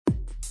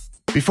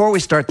Before we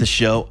start the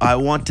show, I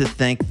want to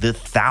thank the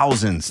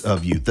thousands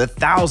of you,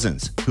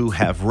 who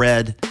have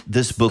read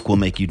This Book Will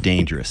Make You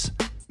Dangerous.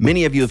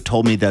 Many of you have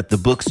told me that the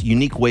book's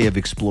unique way of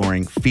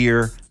exploring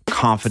fear,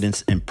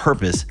 confidence, and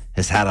purpose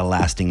has had a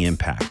lasting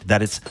impact,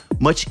 that it's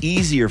much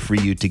easier for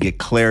you to get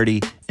clarity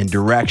and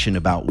direction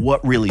about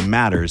what really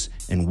matters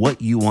and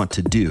what you want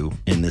to do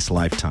in this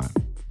lifetime.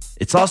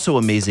 It's also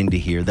amazing to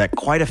hear that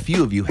quite a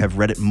few of you have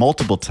read it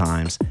multiple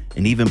times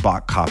and even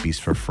bought copies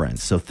for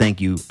friends, so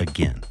thank you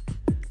again.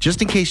 Just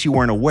in case you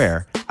weren't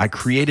aware, I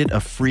created a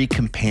free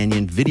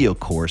companion video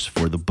course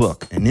for the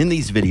book. And in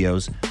these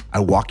videos, I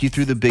walk you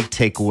through the big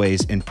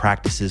takeaways and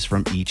practices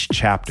from each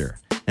chapter.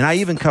 And I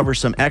even cover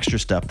some extra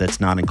stuff that's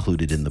not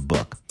included in the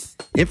book.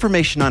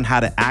 Information on how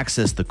to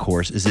access the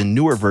course is in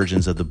newer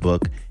versions of the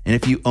book. And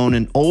if you own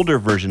an older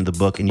version of the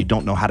book and you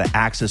don't know how to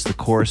access the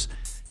course,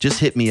 just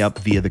hit me up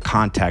via the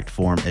contact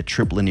form at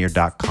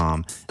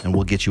triplanier.com and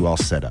we'll get you all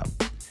set up.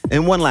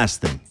 And one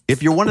last thing,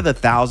 if you're one of the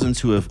thousands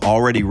who have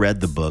already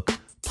read the book,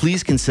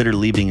 please consider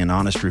leaving an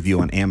honest review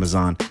on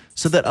Amazon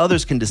so that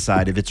others can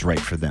decide if it's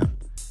right for them.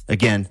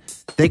 Again,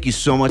 thank you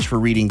so much for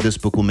reading This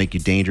Book Will Make You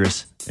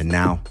Dangerous. And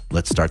now,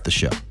 let's start the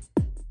show.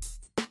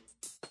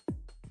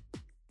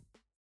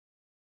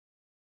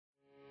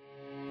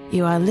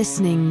 You are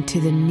listening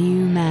to the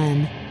new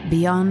man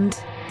beyond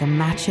the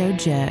macho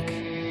jerk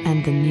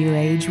and the new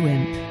age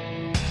wimp.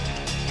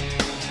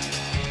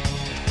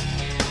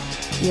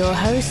 Your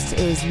host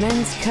is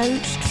men's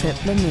coach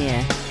Trip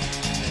Lanier.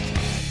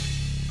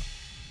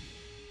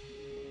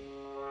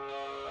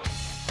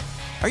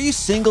 Are you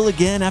single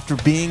again after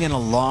being in a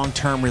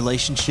long-term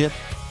relationship?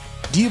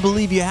 Do you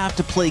believe you have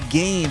to play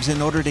games in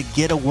order to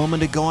get a woman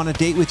to go on a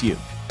date with you?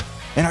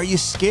 And are you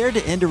scared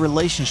to end a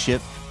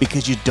relationship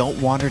because you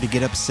don't want her to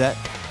get upset?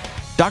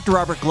 Dr.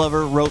 Robert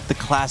Glover wrote the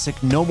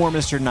classic No More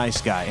Mr.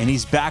 Nice Guy, and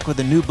he's back with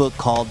a new book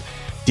called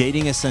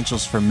Dating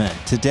Essentials for Men.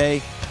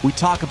 Today, we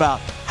talk about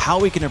how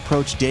we can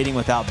approach dating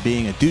without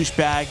being a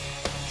douchebag,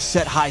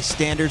 set high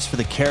standards for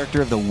the character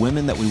of the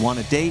women that we want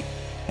to date,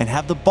 and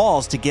have the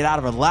balls to get out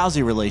of a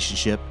lousy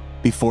relationship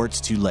before it's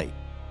too late.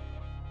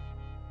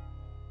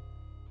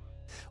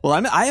 Well,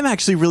 I am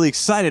actually really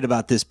excited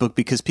about this book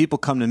because people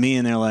come to me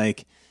and they're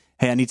like,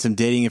 hey, I need some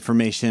dating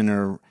information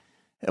or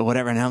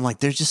whatever. And I'm like,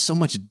 there's just so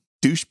much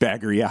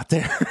douchebaggery out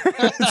there.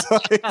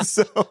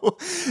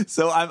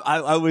 So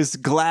I was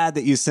glad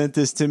that you sent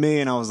this to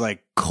me, and I was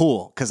like,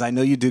 cool, because I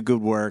know you do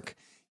good work.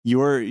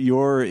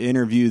 Your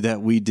interview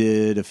that we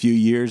did a few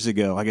years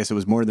ago, I guess it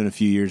was more than a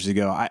few years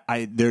ago.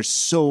 There's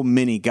so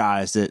many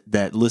guys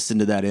that listened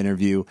to that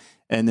interview,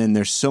 and then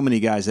there's so many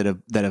guys that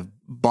have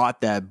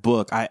bought that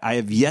book. I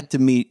have yet to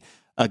meet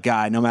a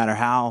guy, no matter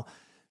how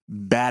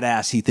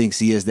badass he thinks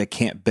he is, that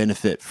can't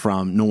benefit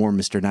from No More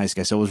Mr. Nice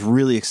Guy. So I was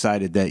really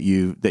excited that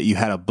you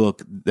had a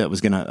book that was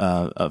going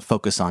to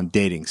focus on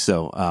dating.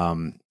 So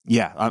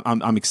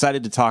I'm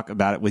excited to talk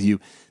about it with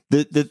you.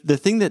 The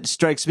thing that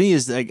strikes me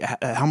is like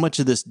how much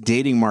of this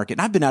dating market,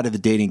 and I've been out of the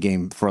dating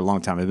game for a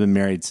long time. I've been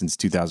married since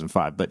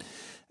 2005, but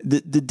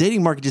the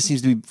dating market just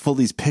seems to be full of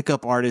these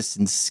pickup artists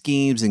and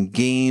schemes and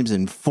games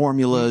and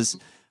formulas.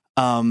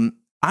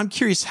 I'm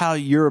curious how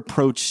your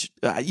approach,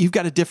 you've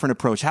got a different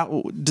approach.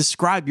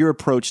 Describe your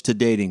approach to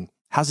dating.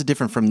 How's it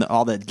different from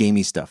all that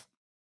gamey stuff?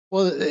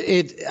 Well,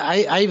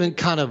 I even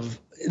kind of,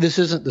 this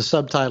isn't the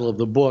subtitle of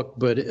the book,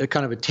 but a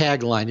kind of a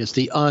tagline. It's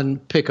the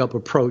unpick-up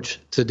approach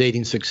to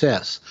dating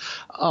success.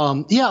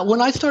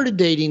 When I started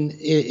dating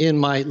in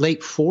my late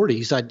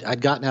 40s,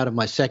 I'd gotten out of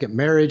my second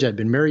marriage. I'd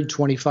been married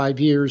 25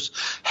 years,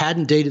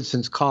 hadn't dated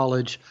since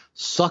college,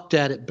 sucked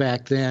at it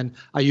back then.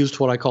 I used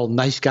what I call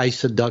nice guy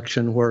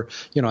seduction, where,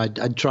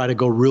 I'd try to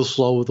go real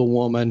slow with a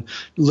woman,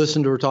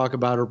 listen to her talk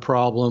about her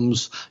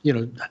problems,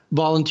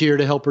 volunteer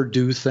to help her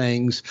do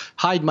things,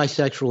 hide my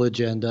sexual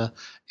agenda,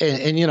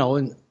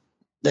 and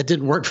that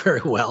didn't work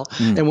very well.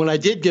 And when I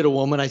did get a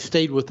woman, I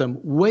stayed with them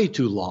way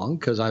too long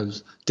because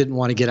didn't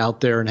want to get out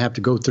there and have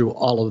to go through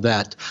all of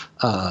that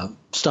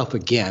stuff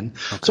again.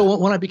 Okay. So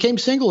when I became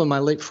single in my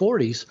late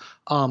 40s,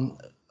 I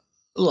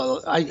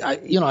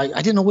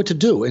didn't know what to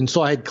do. And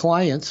so I had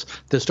clients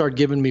that started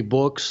giving me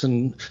books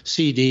and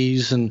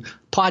CDs, and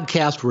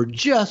podcasts were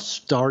just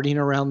starting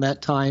around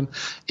that time.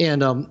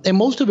 And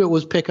most of it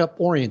was pickup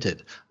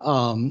oriented.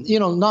 Not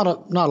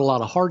a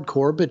lot of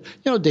hardcore, but,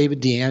 David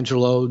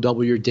D'Angelo,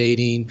 Double Your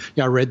Dating.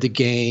 I read The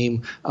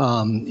Game.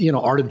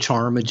 Art of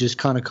Charm had just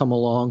kind of come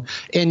along.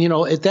 And,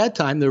 at that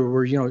time there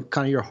were,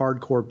 kind of your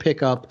hardcore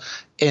pickup.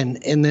 And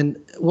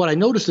then what I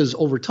noticed is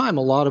over time,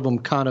 a lot of them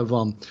kind of,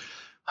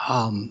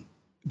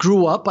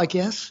 grew up, I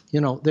guess. They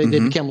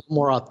became a little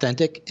more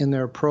authentic in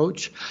their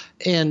approach.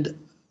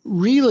 And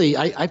really,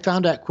 I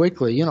found out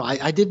quickly,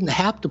 I didn't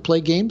have to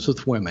play games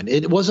with women.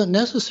 It wasn't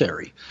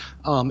necessary.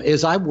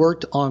 As I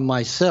worked on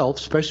myself,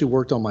 especially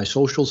worked on my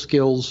social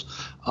skills,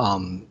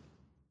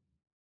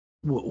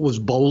 was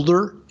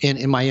bolder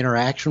in my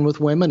interaction with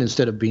women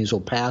instead of being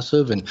so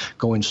passive and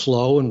going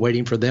slow and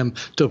waiting for them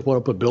to put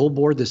up a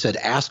billboard that said,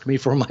 ask me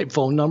for my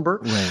phone number.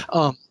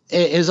 Right.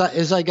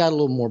 As I got a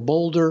little more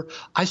bolder,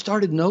 I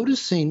started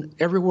noticing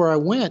everywhere I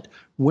went,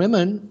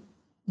 women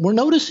were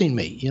noticing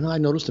me. I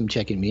noticed them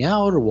checking me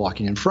out or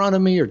walking in front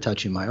of me or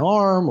touching my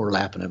arm or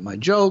laughing at my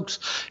jokes.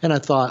 And I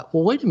thought,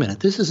 well, wait a minute,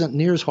 this isn't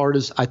near as hard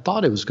as I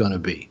thought it was going to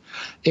be.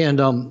 And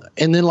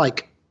then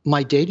like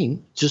my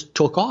dating just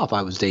took off.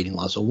 I was dating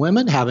lots of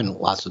women, having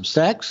lots of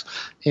sex,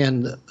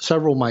 and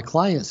several of my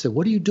clients said,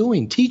 what are you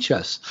doing? Teach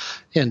us.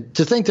 And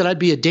to think that I'd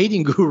be a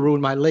dating guru in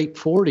my late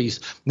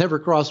 40s never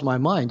crossed my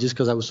mind, just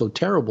because I was so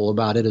terrible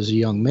about it as a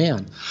young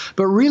man.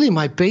 But really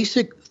my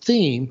basic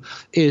theme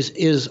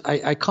is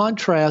I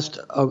contrast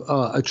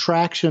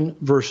attraction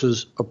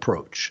versus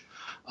approach.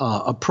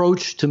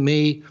 Approach to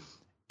me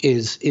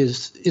is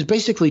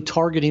basically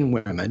targeting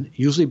women,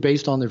 usually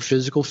based on their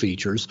physical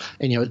features,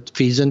 and it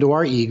feeds into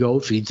our ego,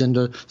 feeds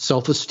into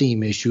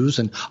self-esteem issues,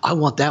 and I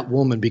want that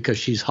woman because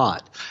she's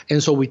hot,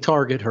 and so we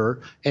target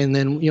her, and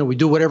then we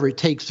do whatever it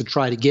takes to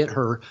try to get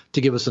her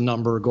to give us a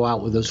number or go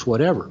out with us,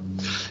 whatever.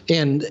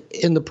 And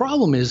the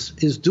problem is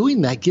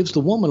doing that gives the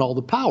woman all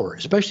the power,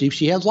 especially if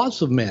she has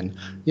lots of men,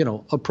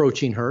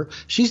 approaching her.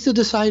 She's the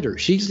decider,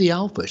 she's the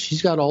alpha,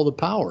 she's got all the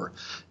power.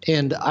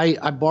 And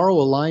I borrow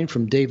a line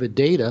from David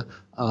Deida,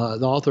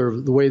 the author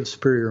of The Way of the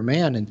Superior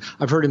Man, and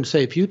I've heard him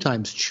say a few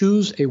times,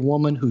 choose a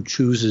woman who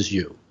chooses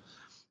you.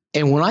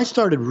 And when I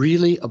started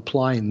really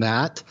applying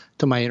that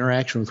to my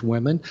interaction with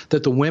women,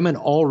 that the women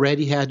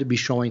already had to be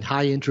showing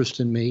high interest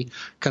in me,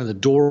 kind of the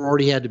door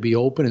already had to be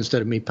open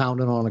instead of me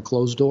pounding on a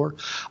closed door,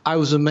 I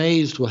was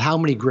amazed with how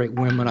many great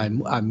women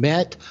I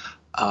met,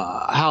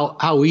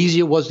 how easy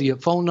it was to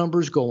get phone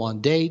numbers, go on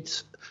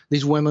dates.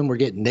 These women were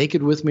getting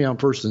naked with me on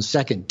first and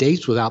second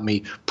dates without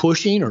me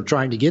pushing or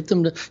trying to get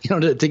them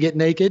to get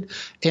naked.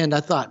 And I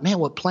thought, man,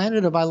 what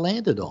planet have I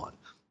landed on?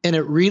 And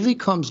it really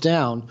comes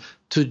down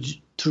to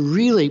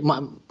really,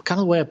 kind of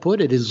the way I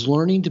put it is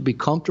learning to be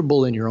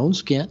comfortable in your own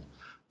skin,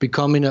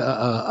 becoming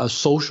a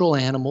social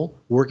animal,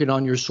 working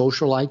on your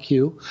social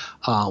IQ,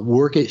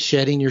 work at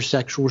shedding your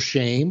sexual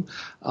shame,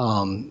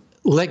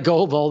 let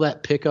go of all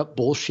that pickup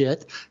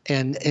bullshit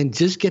and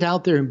just get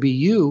out there and be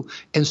you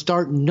and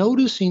start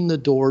noticing the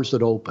doors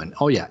that open.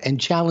 Oh yeah.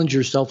 And challenge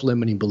your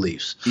self-limiting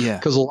beliefs. Yeah.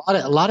 Because a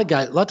lot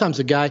of times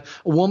a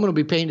woman will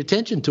be paying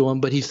attention to him,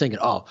 but he's thinking,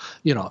 oh,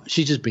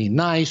 she's just being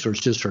nice, or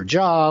it's just her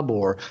job,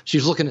 or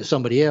she's looking at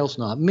somebody else,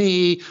 not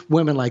me.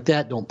 Women like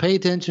that don't pay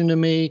attention to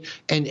me.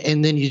 And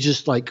then you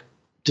just like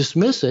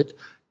dismiss it,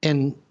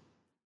 and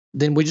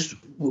then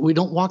we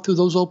don't walk through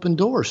those open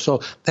doors.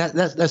 So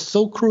that's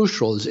so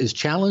crucial is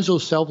challenge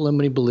those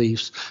self-limiting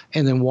beliefs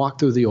and then walk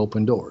through the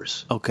open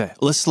doors. Okay,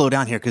 let's slow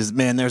down here because,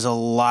 man, there's a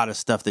lot of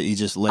stuff that you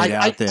just laid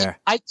out there.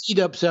 I teed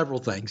up several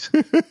things.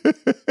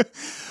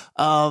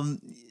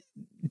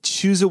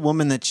 Choose a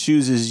woman that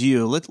chooses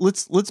you.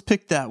 Let's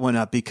pick that one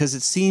up, because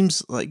it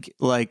seems like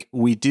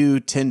we do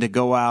tend to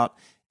go out,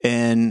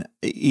 and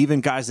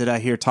even guys that I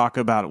hear talk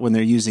about when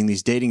they're using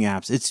these dating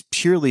apps, it's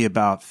purely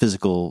about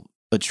physical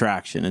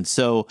attraction. And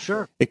so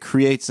It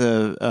creates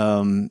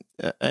an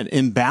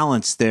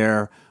imbalance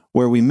there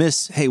where we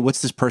miss, hey,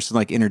 what's this person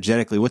like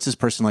energetically? What's this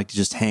person like to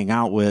just hang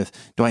out with?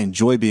 Do I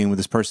enjoy being with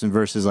this person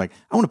versus like,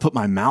 I want to put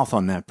my mouth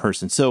on that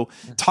person. So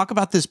talk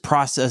about this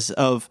process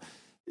of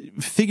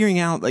figuring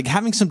out, like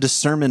having some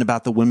discernment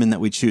about the women that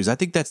we choose. I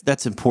think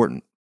that's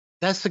important.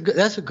 That's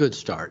a good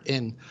start.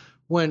 And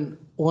when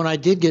I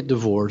did get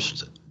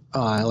divorced,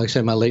 like I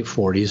said, in my late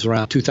 40s,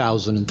 around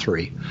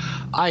 2003,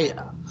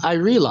 I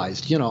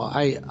realized,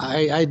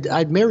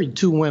 I'd married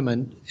two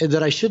women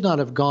that I should not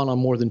have gone on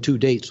more than 2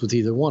 dates with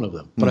either one of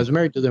them. But I was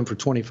married to them for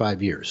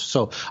 25 years.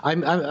 So I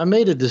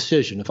made a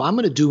decision. If I'm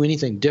going to do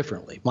anything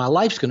differently, my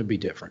life's going to be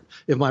different.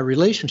 If my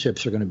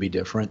relationships are going to be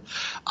different,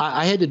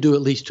 I had to do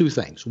at least two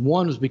things.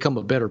 One was become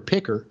a better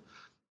picker,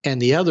 and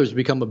the other is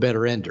become a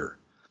better ender.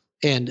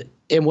 And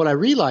what I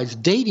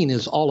realized, dating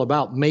is all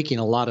about making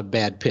a lot of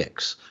bad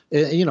picks,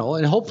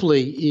 and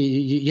hopefully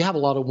you have a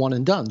lot of one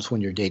and dones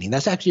when you're dating.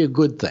 That's actually a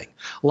good thing.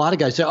 A lot of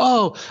guys say,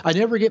 oh, I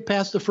never get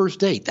past the first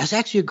date. That's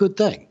actually a good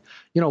thing.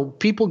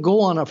 People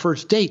go on a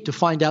first date to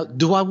find out,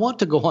 do I want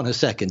to go on a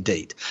second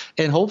date?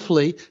 And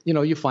hopefully,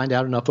 you find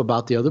out enough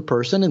about the other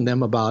person and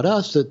them about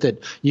us that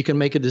you can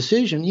make a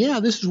decision. Yeah,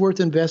 this is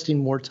worth investing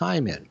more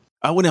time in.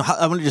 I want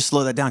to just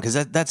slow that down, because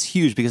that's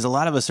huge, because a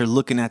lot of us are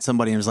looking at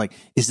somebody and it's like,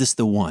 is this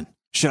the one?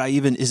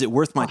 Is it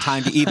worth my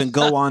time to even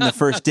go on the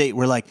first date?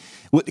 We're like,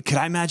 could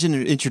I imagine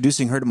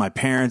introducing her to my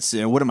parents?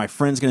 What are my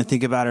friends going to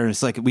think about her? And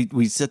it's like,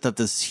 we set up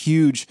this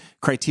huge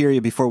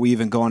criteria before we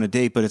even go on a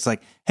date, but it's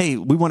like, hey,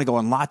 we want to go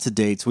on lots of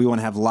dates. We want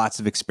to have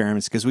lots of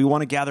experiments because we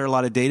want to gather a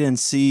lot of data and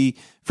see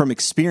from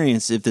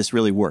experience if this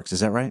really works. Is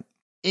that right?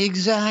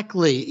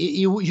 Exactly.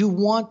 You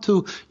want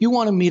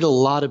to meet a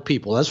lot of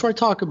people. That's where I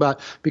talk about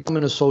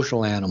becoming a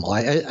social animal.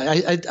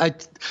 I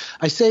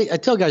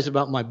tell guys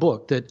about my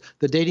book that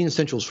the Dating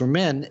Essentials for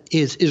Men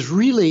is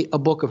really a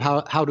book of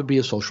how to be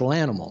a social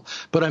animal.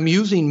 But I'm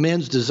using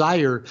men's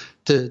desire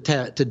to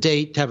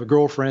date, to have a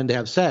girlfriend, to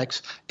have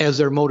sex as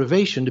their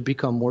motivation to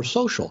become more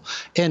social.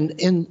 And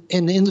in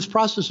this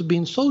process of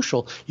being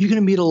social, you're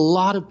going to meet a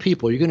lot of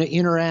people. You're going to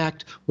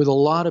interact with a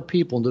lot of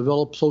people and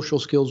develop social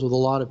skills with a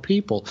lot of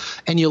people.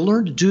 And you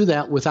learn to do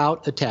that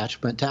without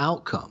attachment to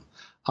outcome.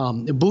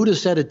 Buddha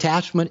said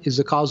attachment is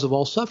the cause of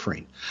all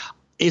suffering.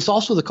 It's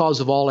also the cause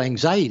of all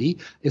anxiety.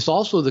 It's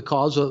also the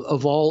cause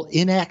of all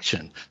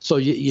inaction. So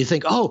you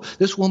think, oh,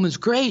 this woman's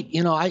great.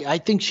 I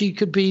think she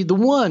could be the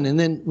one. And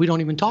then we don't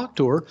even talk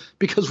to her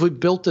because we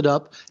built it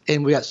up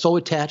and we got so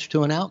attached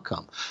to an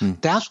outcome.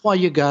 That's why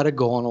you got to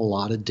go on a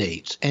lot of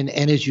dates. And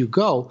as you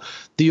go,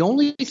 the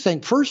only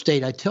thing, first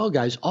date, I tell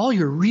guys, all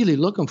you're really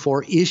looking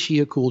for, is she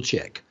a cool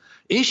chick?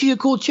 Is she a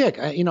cool chick?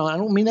 I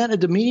don't mean that in a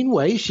demeaning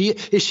way.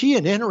 Is she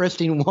an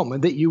interesting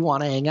woman that you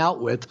want to hang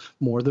out with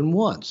more than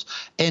once?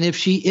 And if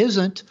she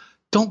isn't,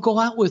 don't go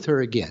out with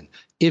her again.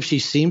 If she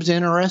seems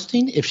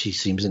interesting, if she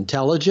seems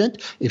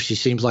intelligent, if she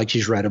seems like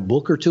she's read a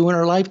book or two in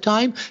her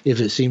lifetime, if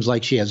it seems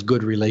like she has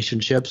good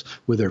relationships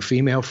with her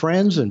female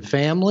friends and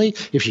family,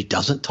 if she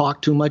doesn't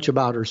talk too much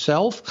about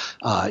herself,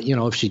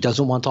 if she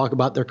doesn't want to talk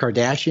about their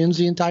Kardashians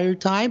the entire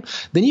time,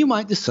 then you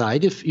might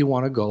decide if you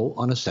want to go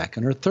on a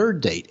second or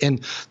third date. And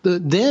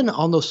then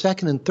on those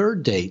second and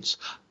third dates,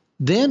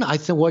 then I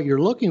think what you're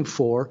looking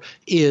for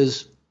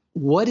is,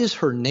 what is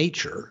her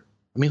nature?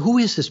 I mean, who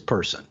is this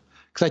person?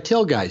 Because I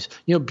tell guys,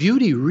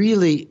 beauty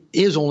really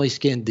is only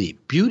skin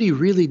deep. Beauty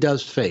really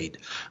does fade.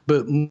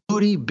 But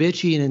moody,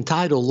 bitchy, and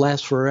entitled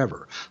lasts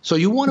forever. So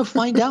you want to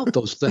find out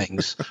those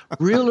things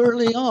real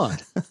early on.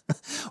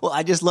 Well,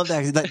 I just love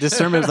that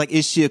discernment. Like,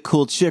 is she a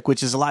cool chick?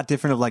 Which is a lot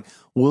different of like,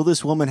 will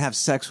this woman have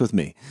sex with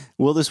me?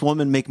 Will this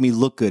woman make me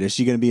look good? Is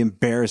she going to be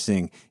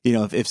embarrassing,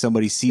 if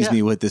somebody sees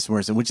me with this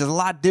person? Which is a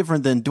lot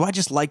different than, do I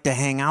just like to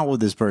hang out with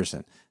this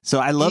person? So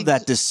I love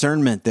that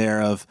discernment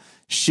there of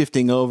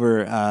shifting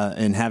over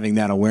and having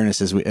that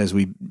awareness as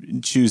we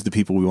choose the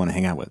people we want to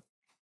hang out with.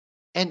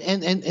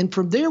 And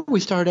from there, we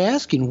start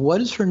asking,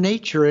 what is her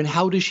nature and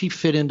how does she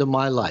fit into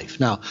my life?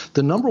 Now,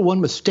 the number one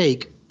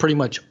mistake pretty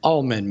much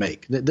all men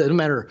make, no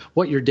matter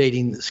what your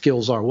dating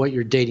skills are, what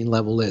your dating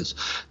level is.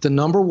 The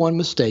number one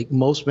mistake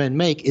most men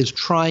make is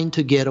trying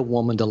to get a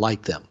woman to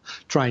like them,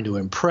 trying to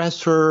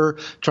impress her,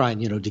 trying,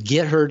 to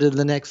get her to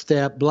the next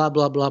step, blah,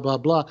 blah, blah, blah,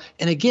 blah.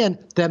 And again,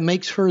 that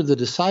makes her the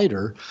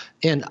decider.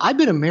 And I've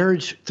been a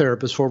marriage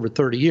therapist for over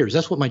 30 years.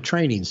 That's what my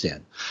training's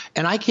in.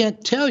 And I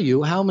can't tell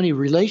you how many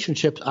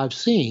relationships I've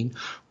seen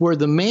where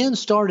the man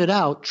started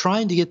out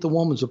trying to get the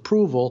woman's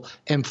approval,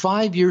 and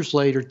 5 years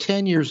later,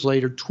 10 years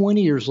later,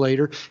 20 years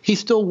later,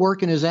 he's still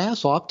working his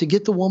ass off to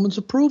get the woman's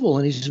approval,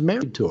 and he's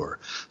married to her.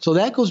 So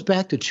that goes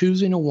back to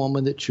choosing a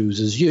woman that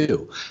chooses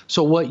you.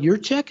 So what you're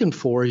checking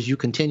for as you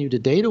continue to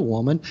date a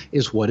woman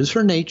is, what is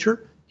her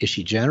nature? Is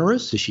she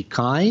generous? Is she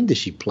kind? Is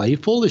she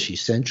playful? Is she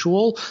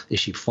sensual? Is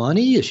she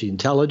funny? Is she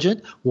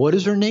intelligent? What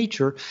is her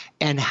nature?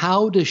 And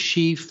how does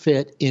she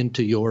fit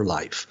into your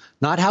life?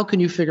 Not how can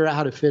you figure out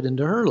how to fit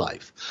into her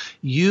life.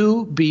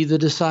 You be the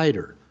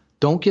decider.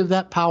 Don't give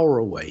that power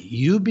away.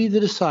 You be the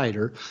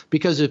decider,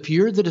 because if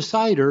you're the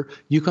decider,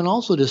 you can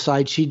also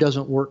decide she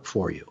doesn't work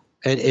for you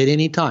at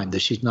any time,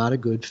 that she's not a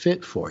good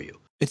fit for you.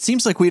 It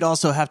seems like we'd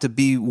also have to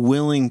be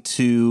willing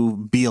to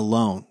be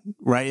alone,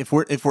 right?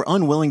 If we're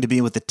unwilling to be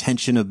with the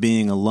tension of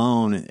being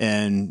alone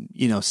and,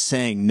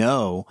 saying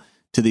no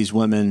to these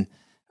women,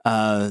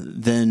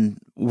 then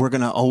we're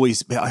going to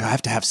always, I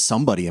have to have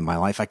somebody in my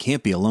life. I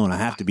can't be alone. I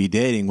have to be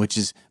dating,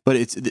 but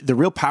it's the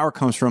real power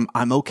comes from,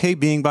 I'm okay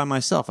being by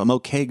myself. I'm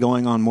okay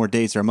going on more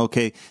dates, or I'm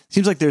okay. It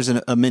seems like there's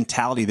a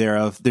mentality there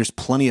of, there's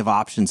plenty of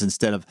options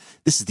instead of,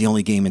 this is the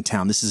only game in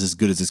town. This is as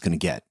good as it's going to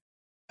get.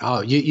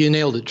 Oh, you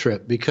nailed it,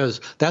 Trip, because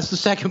that's the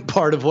second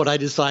part of what I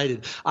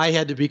decided. I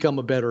had to become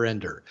a better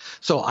ender.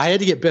 So I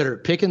had to get better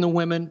at picking the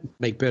women,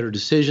 make better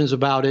decisions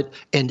about it,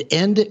 and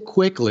end it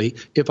quickly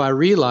if I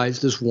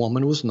realized this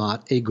woman was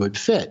not a good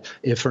fit.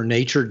 If her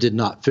nature did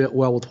not fit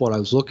well with what I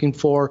was looking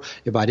for,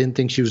 if I didn't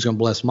think she was going to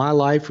bless my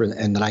life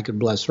and that I could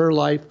bless her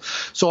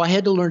life. So I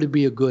had to learn to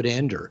be a good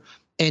ender.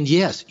 And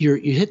yes, you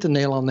hit the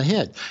nail on the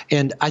head.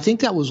 And I think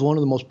that was one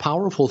of the most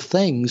powerful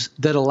things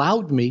that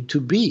allowed me to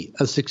be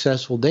a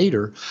successful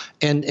dater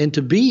and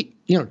to be,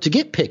 to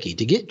get picky,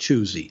 to get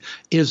choosy,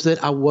 is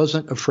that I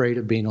wasn't afraid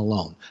of being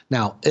alone.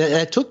 Now,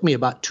 it took me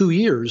about 2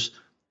 years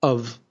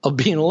of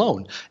being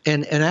alone.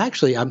 And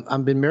actually,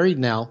 I've been married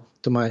now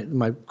to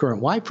my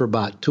current wife for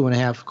about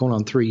 2.5, going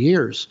on 3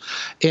 years.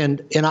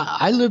 And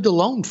I lived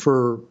alone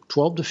for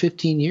 12 to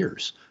 15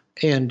 years.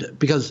 And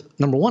because,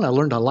 number one, I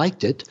learned I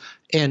liked it.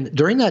 And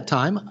during that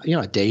time,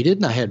 I dated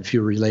and I had a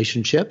few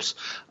relationships.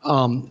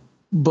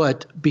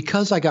 But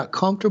because I got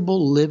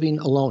comfortable living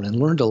alone and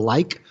learned to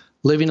like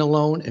living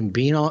alone and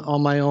being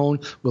on my own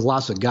with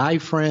lots of guy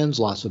friends,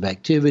 lots of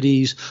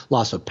activities,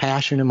 lots of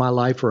passion in my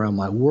life around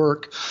my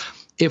work.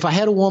 If I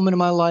had a woman in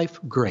my life,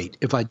 great.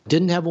 If I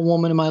didn't have a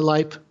woman in my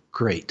life,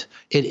 great.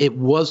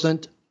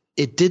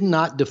 It did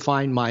not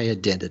define my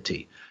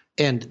identity.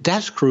 And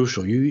that's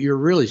crucial. You're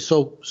really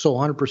so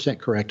 100%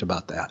 correct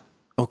about that.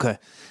 Okay.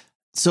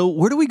 So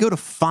where do we go to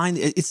find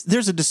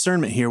there's a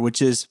discernment here,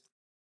 which is,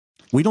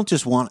 We don't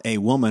just want a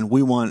woman;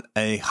 we want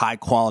a high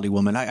quality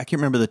woman. I can't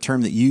remember the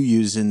term that you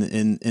use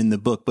in the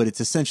book, but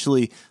it's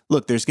essentially,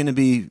 look,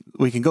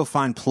 we can go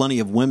find plenty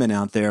of women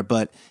out there,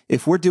 but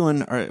if we're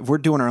doing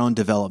our own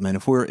development,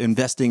 if we're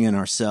investing in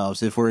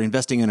ourselves, if we're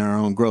investing in our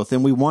own growth,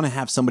 then we want to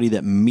have somebody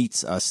that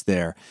meets us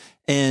there.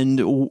 And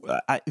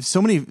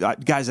so many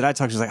guys that I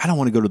talk to is like, I don't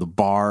want to go to the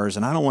bars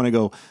and I don't want to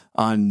go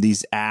on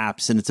these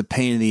apps and it's a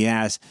pain in the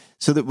ass.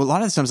 So that a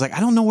lot of the times, like, I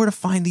don't know where to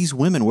find these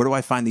women. Where do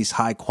I find these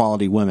high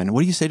quality women?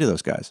 What do you say to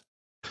those guys?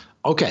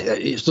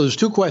 Okay, so there's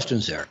two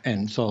questions there,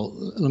 and so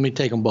let me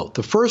take them both.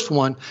 The first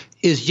one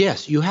is,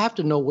 yes, you have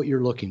to know what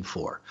you're looking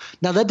for.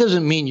 Now, that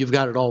doesn't mean you've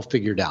got it all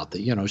figured out,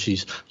 that,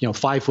 she's,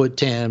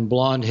 5'10",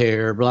 blonde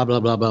hair, blah, blah,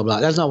 blah, blah, blah.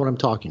 That's not what I'm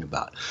talking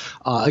about.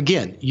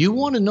 Again, you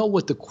want to know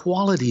what the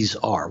qualities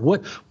are.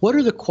 What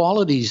are the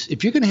qualities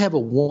if you're going to have a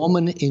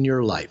woman in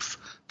your life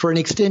for an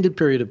extended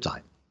period of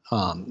time?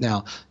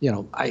 Now,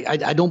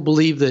 I don't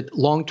believe that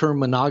long-term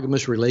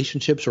monogamous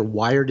relationships are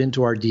wired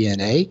into our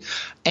DNA,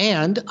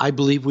 and I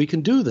believe we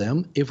can do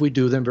them if we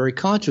do them very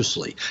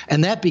consciously.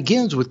 And that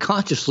begins with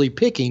consciously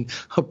picking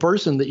a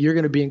person that you're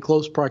going to be in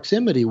close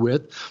proximity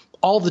with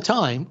all the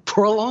time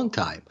for a long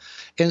time.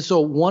 And so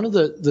one of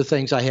the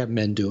things I have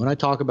men do, and I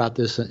talk about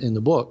this in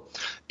the book,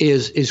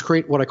 is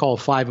create what I call a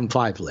 5 and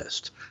 5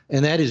 list.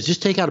 And that is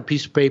just take out a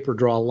piece of paper,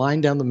 draw a line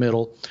down the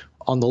middle.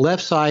 On the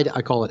left side,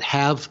 I call it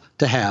have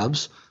to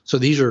haves. So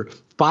these are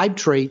 5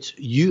 traits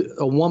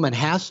a woman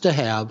has to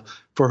have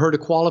for her to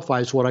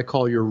qualify as what I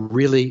call your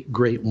really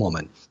great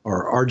woman,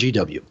 or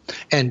RGW.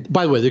 And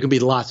by the way, there can be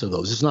lots of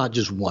those. It's not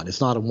just one.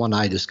 It's not a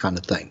one-itis kind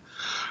of thing.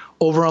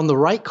 Over on the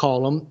right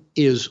column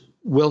is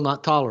will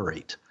not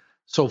tolerate.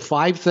 So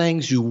 5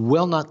 things you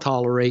will not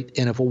tolerate.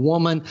 And if a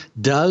woman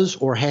does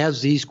or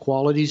has these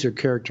qualities or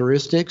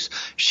characteristics,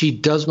 she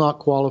does not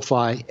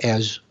qualify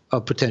as a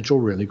potential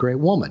really great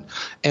woman.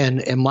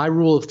 And my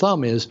rule of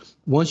thumb is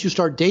once you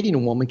start dating a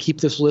woman,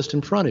 keep this list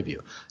in front of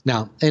you.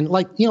 Now, and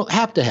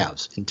have to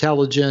haves: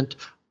 intelligent,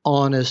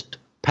 honest,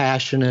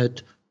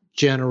 passionate,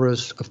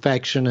 generous,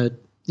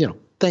 affectionate,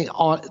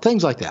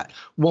 things like that.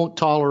 Won't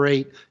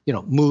tolerate,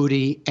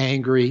 moody,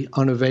 angry,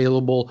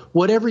 unavailable,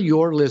 whatever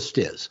your list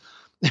is.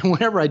 And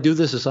whenever I do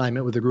this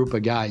assignment with a group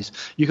of guys,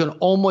 you can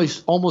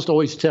almost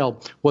always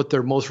tell what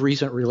their most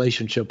recent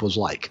relationship was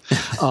like,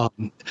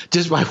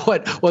 just by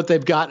what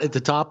they've got at the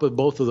top of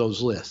both of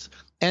those lists.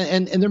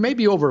 And there may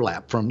be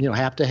overlap from,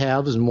 have to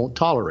haves and won't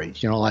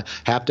tolerate, like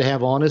have to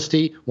have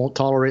honesty, won't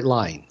tolerate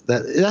lying.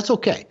 That's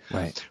okay.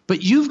 Right.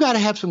 But you've got to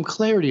have some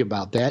clarity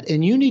about that,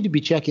 and you need to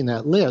be checking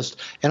that list.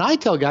 And I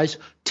tell guys,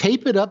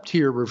 tape it up to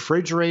your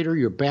refrigerator,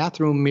 your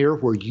bathroom mirror,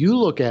 where you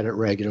look at it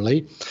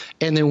regularly.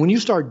 And then when you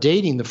start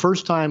dating, the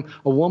first time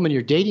a woman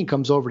you're dating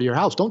comes over to your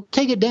house, don't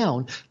take it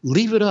down,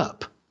 leave it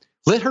up.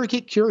 Let her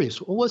get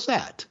curious. Well, what's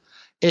that?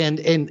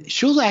 And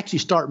she'll actually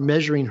start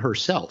measuring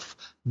herself.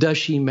 Does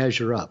she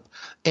measure up?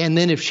 And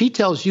then if she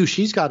tells you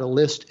she's got a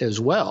list as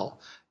well,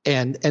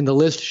 and the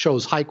list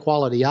shows high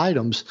quality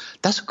items,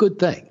 that's a good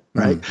thing,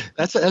 right?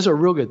 That's a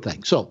real good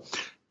thing. So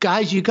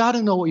guys, you got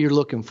to know what you're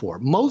looking for.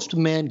 Most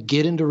men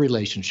get into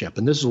relationship,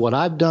 and this is what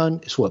I've done.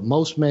 It's what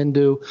most men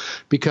do,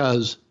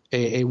 because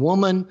a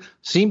woman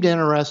seemed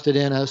interested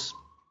in us,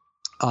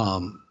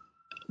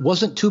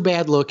 wasn't too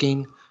bad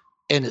looking,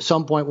 and at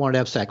some point wanted to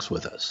have sex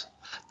with us.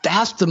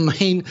 That's the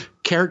main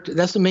character.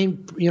 That's the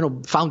main,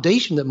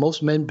 foundation that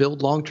most men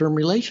build long-term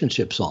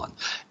relationships on.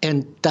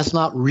 And that's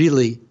not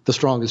really the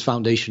strongest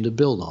foundation to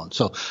build on.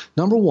 So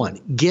number one,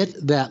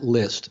 get that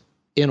list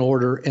in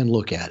order and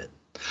look at it.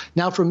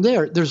 Now, from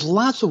there, there's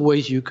lots of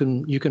ways you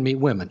can meet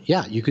women.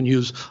 Yeah, you can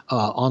use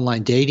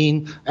online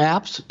dating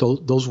apps.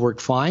 Those work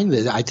fine.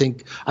 I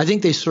think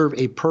they serve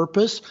a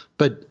purpose,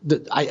 but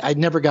I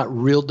never got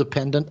real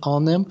dependent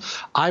on them.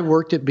 I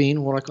worked at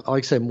being what I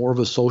like to say more of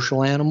a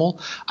social animal.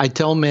 I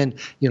tell men,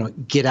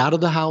 get out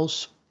of the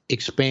house,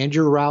 expand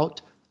your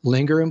route,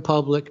 linger in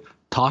public,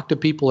 talk to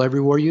people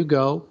everywhere you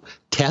go,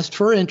 test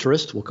for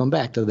interest. We'll come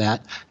back to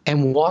that,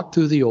 and walk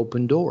through the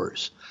open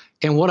doors.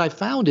 And what I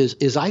found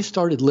is I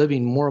started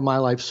living more of my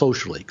life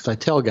socially, because I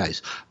tell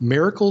guys,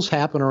 miracles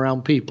happen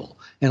around people.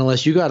 And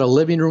unless you got a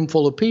living room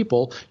full of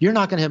people, you're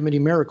not going to have many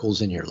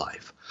miracles in your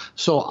life.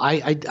 So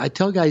I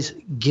tell guys,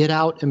 get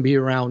out and be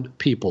around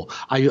people.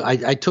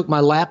 I took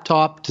my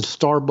laptop to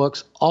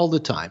Starbucks all the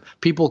time.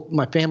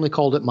 My family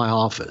called it my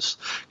office,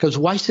 because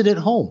why sit at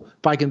home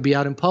if I can be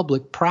out in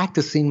public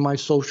practicing my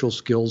social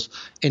skills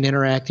and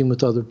interacting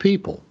with other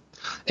people?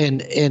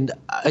 And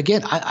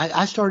again,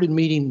 I started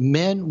meeting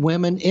men,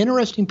 women,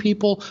 interesting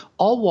people,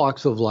 all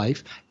walks of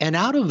life. And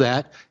out of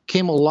that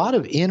came a lot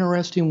of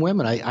interesting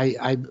women.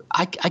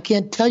 I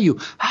can't tell you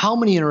how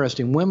many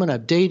interesting women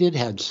I've dated,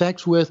 had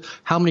sex with,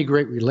 how many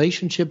great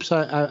relationships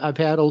I've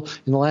had in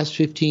the last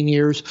 15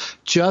 years,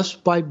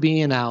 just by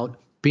being out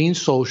being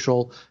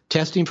social,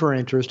 testing for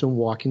interest, and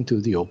walking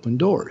through the open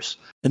doors.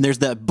 And there's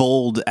that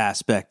bold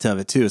aspect of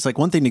it too. It's like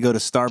one thing to go to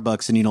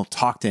Starbucks and you don't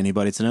talk to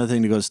anybody. It's another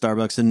thing to go to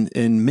Starbucks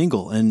and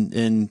mingle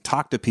and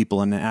talk to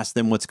people and ask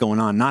them what's going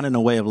on. Not in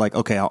a way of like,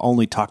 okay, I'll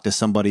only talk to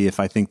somebody if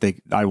I think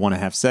I want to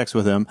have sex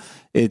with them.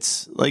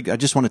 It's like, I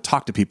just want to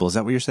talk to people. Is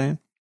that what you're saying?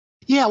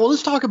 Yeah, well,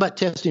 let's talk about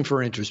testing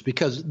for interest,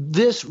 because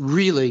this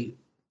really,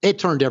 it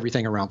turned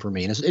everything around for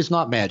me. And it's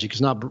not magic.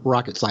 It's not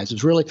rocket science.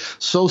 It's really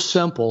so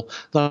simple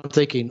that I'm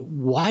thinking,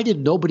 why did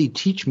nobody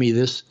teach me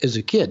this as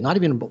a kid? Not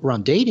even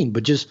around dating,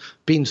 but just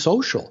being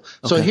social.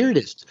 Okay. So here it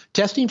is.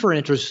 Testing for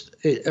interest,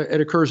 it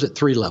occurs at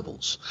 3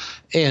 levels.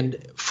 And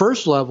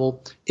first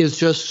level is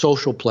just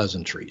social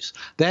pleasantries.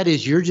 That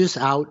is, you're just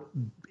out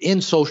in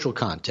social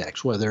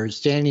context, whether it's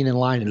standing in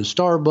line at a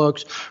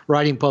Starbucks,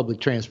 riding public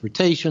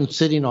transportation,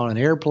 sitting on an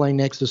airplane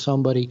next to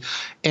somebody.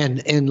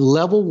 And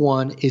level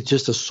 1 is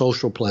just a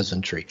social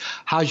pleasantry.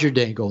 How's your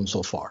day going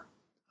so far?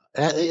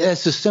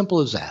 It's as simple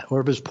as that.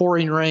 Or if it's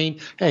pouring rain,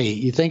 hey,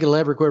 you think it'll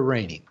ever quit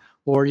raining?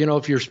 Or,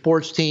 if your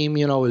sports team,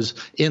 is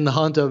in the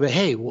hunt of it,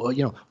 hey, well,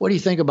 what do you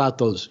think about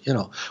those?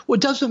 Well,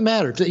 it doesn't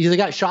matter. They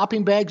got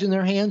shopping bags in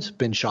their hands,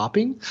 been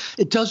shopping.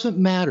 It doesn't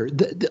matter.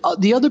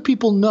 The other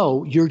people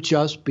know you're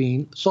just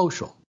being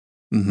social.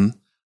 Mm-hmm.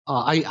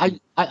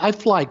 I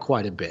fly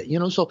quite a bit,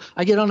 so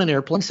I get on an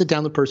airplane, sit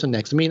down the person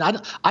next to me.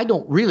 And I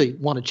don't really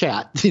want to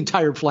chat the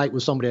entire flight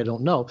with somebody I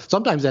don't know.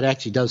 Sometimes that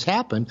actually does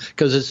happen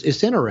because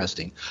it's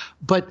interesting.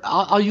 But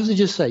I'll usually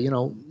just say,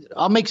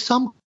 I'll make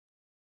some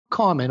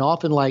comment,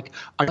 often like,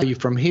 are you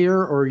from here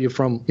or are you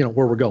from,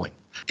 where we're going?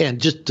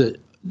 And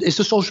it's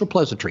a social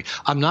pleasantry.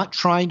 I'm not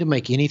trying to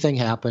make anything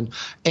happen.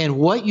 And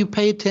what you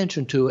pay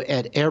attention to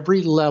at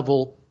every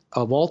level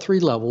of all 3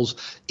 levels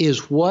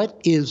is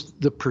what is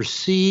the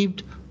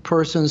perceived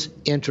person's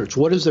interest.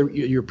 What is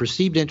your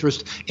perceived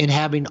interest in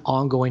having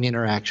ongoing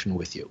interaction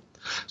with you?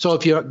 So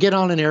if you get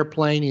on an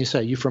airplane and you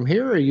say, you from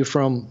here or are you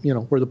from,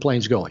 where the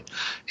plane's going?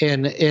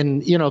 And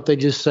if they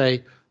just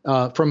say,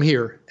 from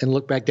here, and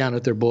look back down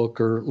at their book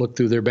or look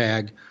through their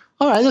bag,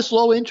 all right, that's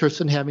low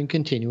interest in having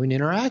continuing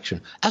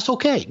interaction. That's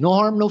okay. No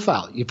harm, no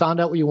foul. You found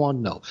out what you want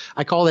to know.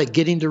 I call that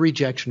getting to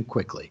rejection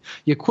quickly.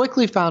 You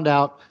quickly found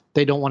out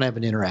they don't want to have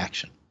an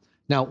interaction.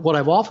 Now, what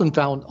I've often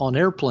found on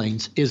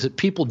airplanes is that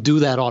people do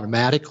that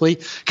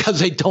automatically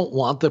because they don't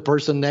want the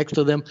person next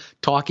to them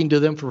talking to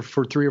them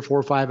for 3 or 4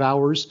 or 5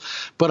 hours.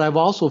 But I've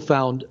also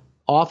found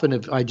often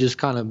if I just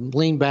kind of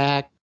lean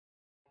back,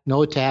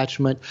 no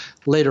attachment.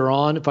 Later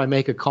on, if I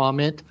make a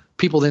comment,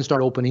 people then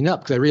start opening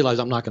up because I realize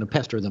I'm not going to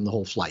pester them the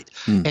whole flight.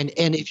 And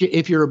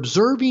if you're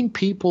observing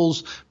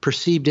people's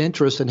perceived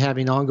interest in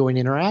having ongoing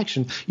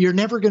interaction, you're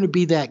never going to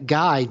be that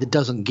guy that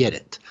doesn't get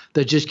it,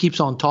 that just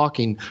keeps on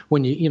talking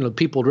when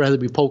people would rather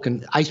be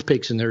poking ice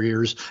picks in their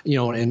ears,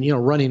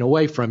 and running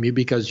away from you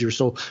because you're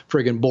so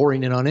friggin'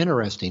 boring and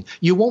uninteresting.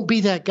 You won't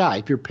be that guy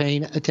if you're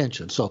paying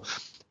attention. So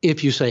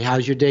if you say,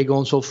 how's your day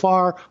going so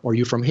far? Or are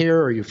you from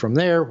here? Or are you from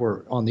there?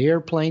 We're on the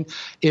airplane.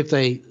 If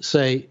they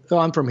say, oh,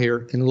 I'm from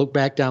here, and look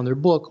back down their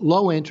book,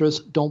 low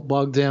interest, don't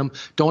bug them.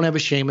 Don't have a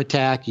shame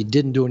attack. You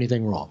didn't do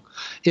anything wrong.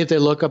 If they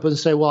look up and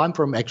say, well, I'm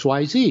from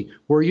XYZ,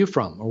 where are you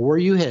from? Or where are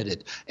you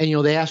headed? And,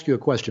 they ask you a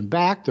question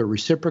back. They're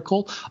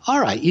reciprocal.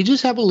 All right. You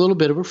just have a little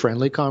bit of a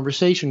friendly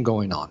conversation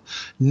going on.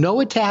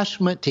 No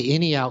attachment to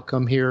any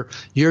outcome here.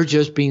 You're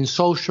just being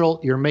social.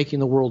 You're making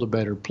the world a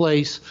better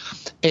place.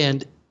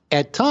 And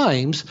at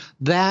times,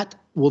 that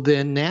will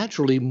then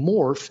naturally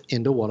morph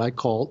into what I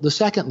call the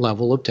second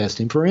level of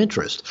testing for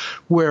interest,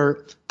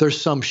 where there's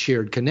some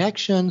shared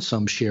connection,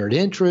 some shared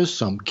interest,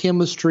 some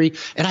chemistry.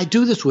 And I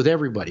do this with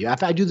everybody.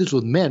 I do this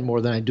with men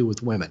more than I do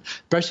with women,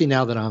 especially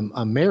now that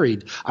I'm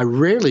married. I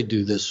rarely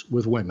do this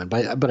with women,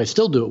 but I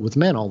still do it with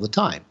men all the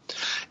time.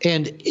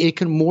 And it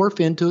can morph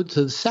into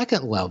the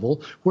second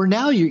level where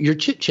now you're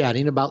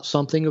chit-chatting about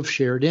something of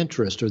shared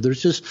interest, or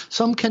there's just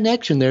some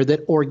connection there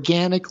that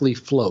organically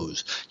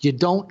flows. You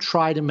don't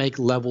try to make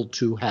level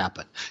 2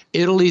 happen.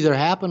 It'll either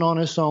happen on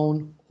its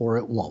own or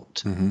it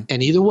won't. Mm-hmm.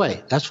 And either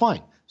way, that's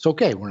fine. It's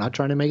okay. We're not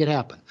trying to make it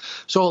happen.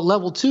 So at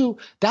level 2,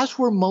 that's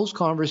where most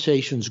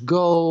conversations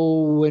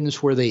go, and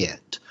it's where they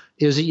end.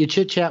 Is that you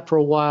chit-chat for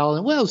a while,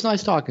 and, well, it's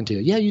nice talking to you.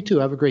 Yeah, you too.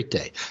 Have a great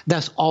day.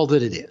 That's all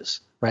that it is,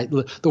 right?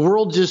 The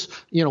world just,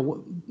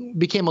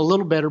 became a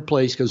little better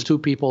place because 2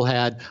 people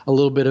had a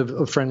little bit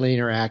of friendly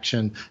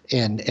interaction,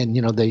 and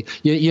they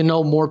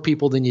more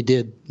people than you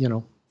did,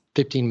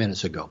 15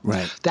 minutes ago.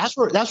 Right. That's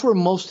where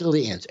most of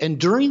it ends. And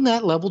during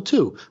that level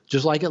 2,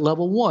 just like at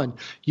level 1,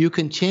 you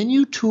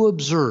continue to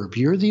observe.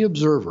 You're the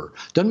observer.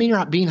 Doesn't mean you're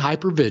not being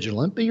hyper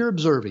vigilant, but you're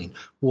observing.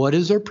 What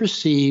is their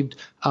perceived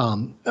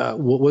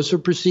what was their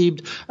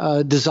perceived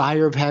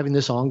desire of having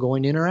this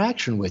ongoing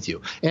interaction with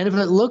you? And if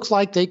it looks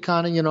like they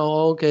kind of,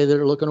 okay,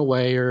 they're looking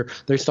away, or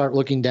they start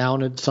looking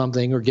down at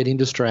something or getting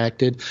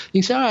distracted,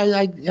 you can say, all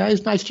right,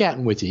 it's nice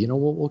chatting with you.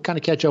 We'll kind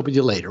of catch up with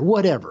you later.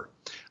 Whatever.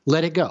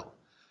 Let it go.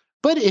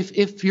 But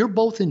if you're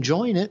both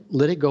enjoying it,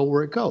 let it go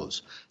where it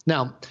goes.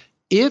 Now,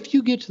 if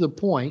you get to the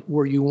point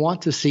where you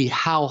want to see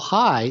how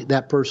high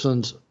that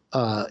person's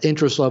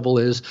interest level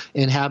is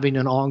in having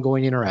an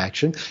ongoing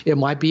interaction. It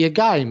might be a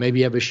guy, maybe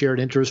you have a shared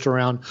interest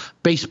around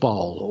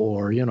baseball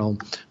or,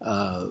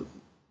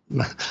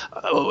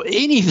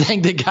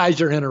 anything that guys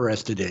are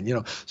interested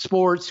in,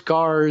 sports,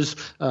 cars,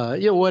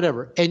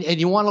 whatever. And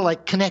you want to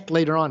like connect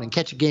later on and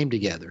catch a game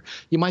together.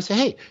 You might say,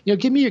 hey,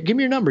 give me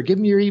your number, give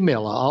me your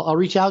email. I'll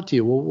reach out to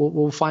you.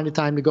 We'll find a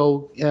time to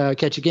go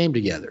catch a game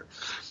together.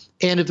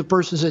 And if the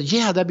person says,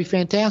 yeah, that'd be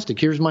fantastic,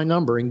 here's my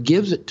number, and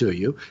gives it to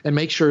you, and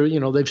make sure,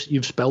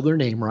 you've spelled their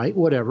name right,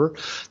 whatever,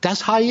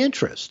 that's high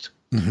interest.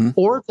 Mm-hmm.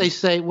 Or if they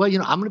say, well,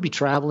 I'm going to be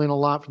traveling a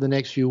lot for the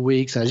next few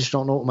weeks, and I just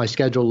don't know what my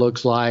schedule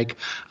looks like.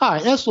 All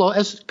right, that's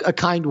a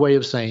kind way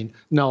of saying,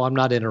 no, I'm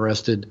not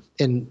interested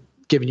in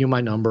giving you my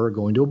number or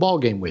going to a ball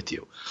game with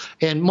you.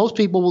 And most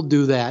people will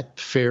do that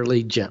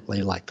fairly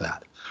gently like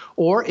that.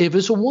 Or if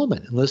it's a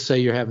woman, and let's say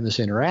you're having this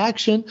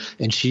interaction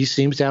and she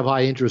seems to have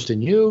high interest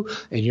in you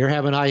and you're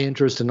having high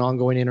interest in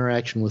ongoing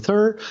interaction with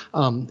her,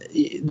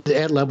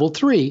 at level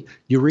 3,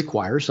 you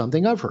require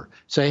something of her.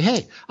 Say,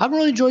 hey, I've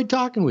really enjoyed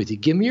talking with you.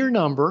 Give me your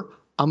number.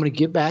 I'm going to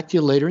get back to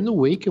you later in the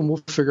week and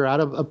we'll figure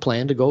out a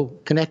plan to go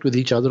connect with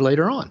each other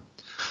later on.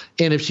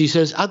 And if she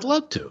says, I'd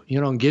love to,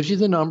 and gives you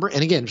the number,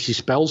 and again, if she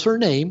spells her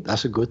name,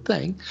 that's a good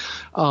thing.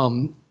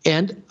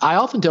 And I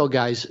often tell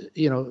guys,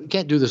 you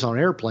can't do this on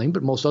an airplane,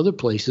 but most other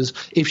places,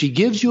 if she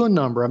gives you a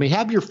number,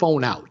 have your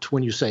phone out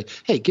when you say,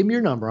 hey, give me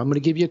your number. I'm going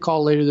to give you a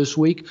call later this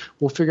week.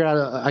 We'll figure out,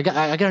 I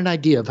got an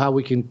idea of how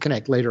we can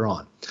connect later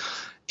on.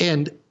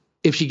 And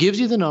if she gives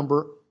you the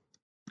number,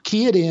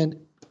 key it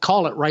in,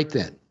 call it right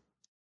then.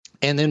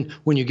 And then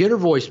when you get her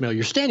voicemail,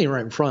 you're standing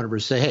right in front of her.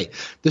 Say, hey,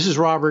 this is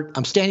Robert.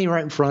 I'm standing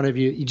right in front of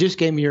you. You just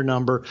gave me your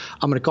number.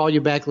 I'm going to call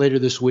you back later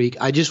this week.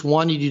 I just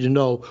wanted you to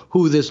know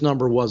who this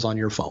number was on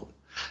your phone.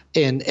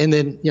 And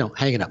then,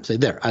 hang it up. Say,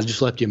 there, I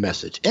just left you a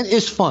message. And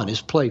it's fun.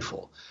 It's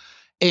playful.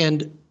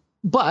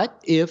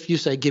 But if you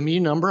say, give me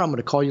your number, I'm going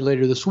to call you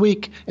later this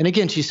week. And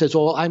again, she says,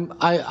 well, I've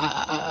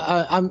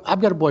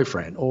got a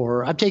boyfriend,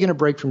 or I'm taking a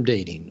break from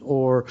dating,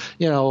 or,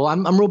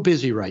 I'm real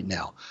busy right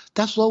now.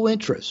 That's low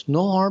interest.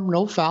 No harm,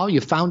 no foul. You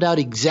found out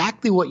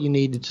exactly what you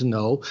needed to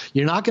know.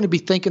 You're not going to be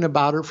thinking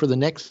about her for the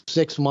next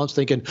 6 months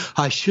thinking,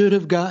 I should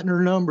have gotten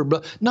her number.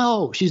 But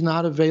no, she's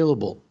not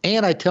available.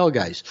 And I tell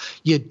guys,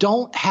 you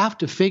don't have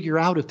to figure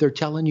out if they're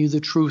telling you the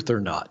truth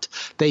or not.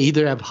 They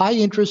either have high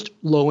interest,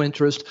 low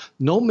interest,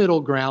 no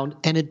middle ground,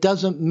 and it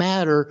doesn't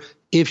matter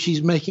if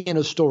she's making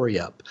a story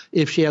up.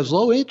 If she has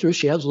low interest,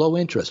 she has low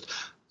interest.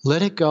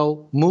 Let it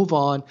go. Move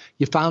on.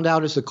 You found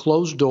out it's a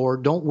closed door.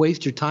 Don't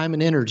waste your time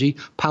and energy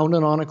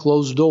pounding on a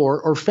closed door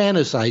or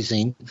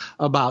fantasizing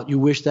about you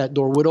wish that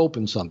door would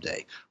open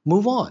someday.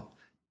 Move on.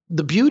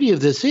 The beauty of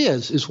this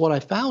is what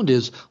I found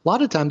is a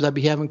lot of times I'd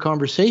be having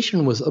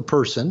conversation with a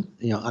person,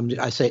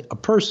 I say a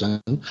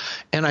person,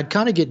 and I'd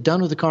kind of get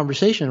done with the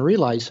conversation and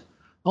realize,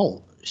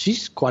 oh,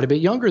 she's quite a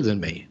bit younger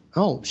than me.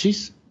 Oh,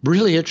 she's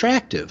really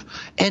attractive.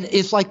 And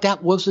it's like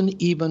that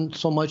wasn't even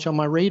so much on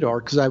my radar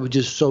because I was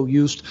just so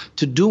used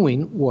to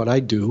doing what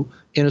I do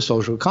in a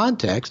social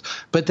context.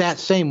 But that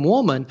same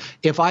woman,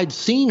 if I'd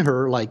seen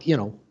her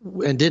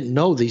and didn't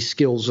know these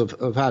skills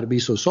of how to be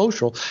so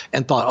social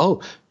and thought,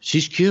 oh,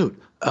 she's cute.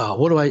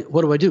 What do I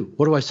do?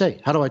 What do I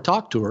say? How do I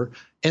talk to her?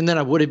 And then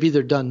I would have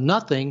either done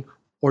nothing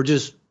or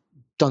just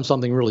done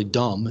something really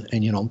dumb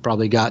and,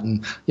 probably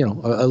gotten,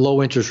 a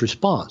low interest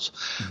response.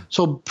 Mm-hmm.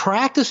 So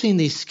practicing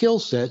these skill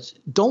sets,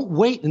 don't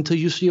wait until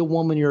you see a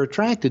woman you're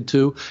attracted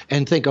to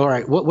and think, all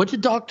right, what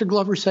did Dr.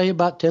 Glover say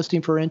about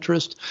testing for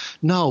interest?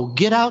 No,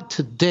 get out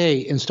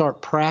today and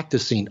start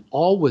practicing,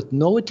 all with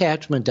no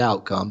attachment to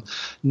outcome,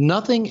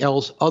 nothing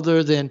else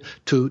other than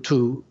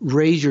to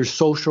raise your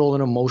social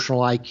and emotional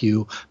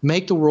IQ,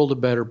 make the world a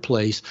better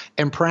place,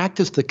 and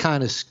practice the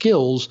kind of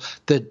skills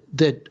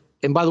that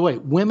and by the way,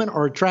 women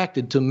are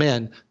attracted to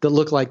men that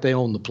look like they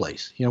own the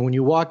place. When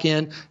you walk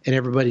in and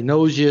everybody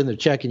knows you and they're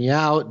checking you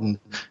out and,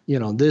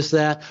 this,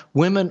 that,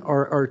 women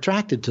are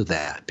attracted to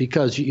that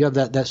because you have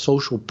that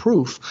social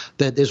proof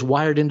that is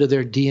wired into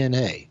their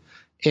DNA.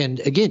 And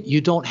again,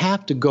 you don't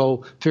have to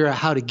go figure out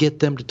how to get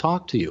them to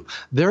talk to you.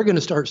 They're going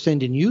to start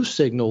sending you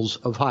signals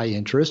of high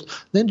interest,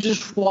 then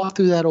just walk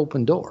through that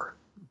open door.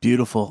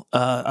 Beautiful.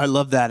 I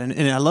love that.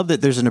 And I love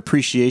that there's an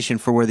appreciation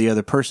for where the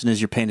other person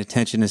is. You're paying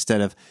attention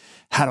instead of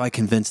how do I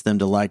convince them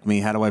to like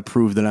me? How do I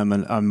prove that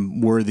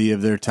I'm worthy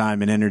of their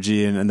time and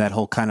energy and that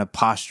whole kind of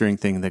posturing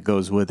thing that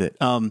goes with it.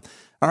 All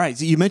right.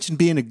 So you mentioned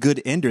being a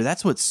good ender.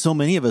 That's what so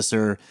many of us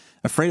are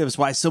afraid of. It's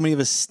why so many of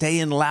us stay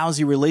in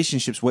lousy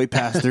relationships way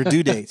past their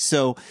due date.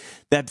 So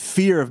that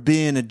fear of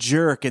being a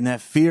jerk and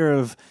that fear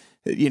of,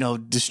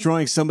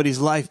 destroying somebody's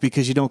life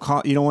because you don't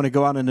want to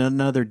go out on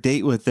another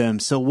date with them.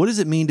 So what does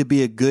it mean to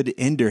be a good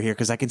ender here?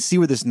 Because I can see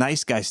where this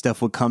nice guy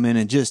stuff would come in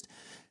and just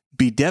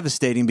be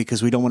devastating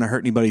because we don't want to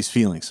hurt anybody's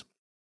feelings.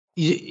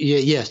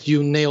 Yes,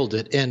 you nailed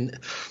it. And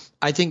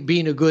I think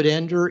being a good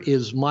ender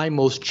is my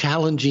most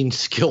challenging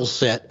skill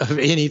set of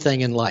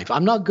anything in life.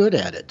 I'm not good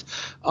at it.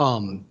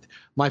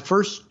 My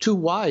first 2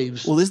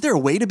 wives. Well, is there a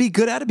way to be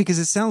good at it? Because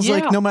it sounds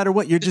like no matter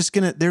what,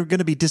 they're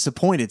gonna be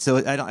disappointed. So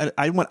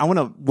I want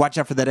to watch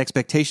out for that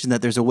expectation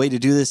that there's a way to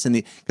do this,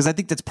 because I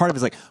think that's part of it.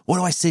 Is like, what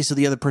do I say so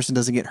the other person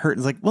doesn't get hurt? And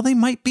it's like, well, they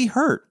might be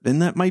hurt,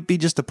 and that might be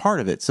just a part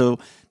of it. So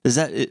does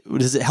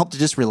it help to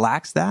just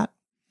relax that?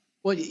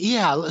 Well,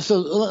 yeah. So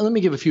let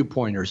me give a few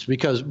pointers,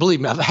 because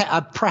believe me,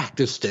 I've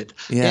practiced it,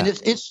 and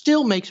it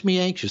still makes me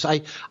anxious. I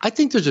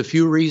think there's a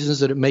few reasons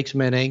that it makes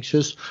men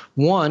anxious.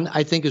 One,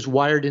 I think, is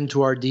wired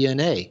into our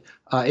DNA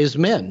as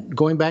men,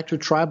 going back to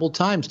tribal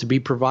times, to be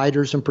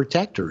providers and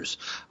protectors.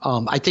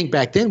 I think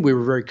back then we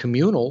were very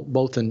communal,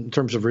 both in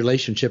terms of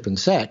relationship and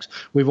sex.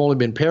 We've only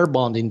been pair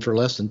bonding for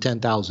less than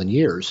 10,000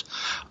 years.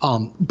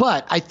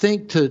 But I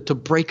think to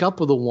break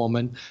up with a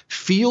woman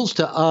feels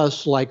to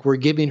us like we're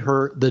giving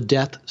her the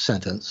death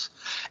sentence.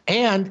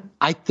 And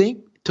I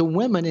think to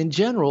women in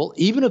general,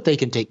 even if they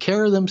can take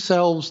care of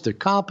themselves, they're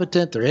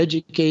competent, they're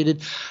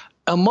educated,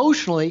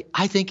 emotionally,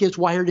 I think it's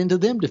wired into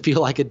them to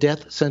feel like a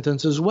death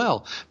sentence as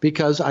well.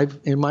 Because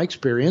in my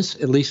experience,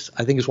 at least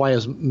I think it's why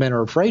as men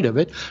are afraid of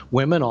it,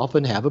 women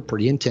often have a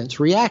pretty intense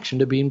reaction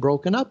to being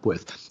broken up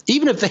with.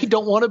 Even if they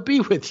don't want to be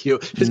with you,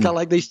 it's kind of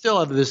like they still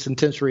have this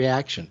intense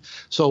reaction.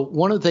 So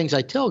one of the things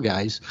I tell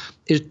guys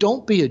is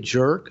don't be a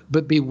jerk,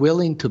 but be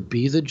willing to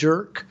be the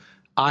jerk,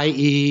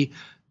 i.e.,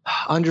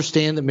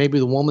 understand that maybe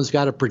the woman's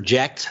got to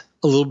project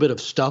a little bit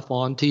of stuff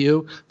onto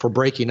you for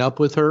breaking up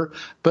with her,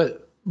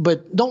 but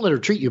don't let her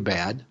treat you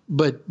bad,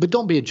 but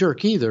don't be a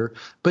jerk either.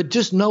 But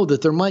just know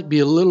that there might be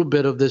a little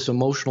bit of this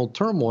emotional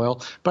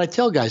turmoil. But I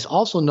tell guys,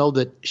 also know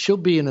that she'll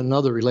be in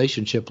another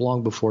relationship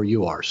long before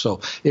you are. So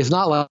it's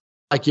not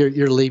like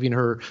you're leaving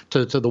her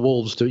to the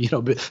wolves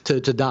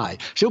to die.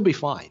 She'll be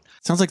fine.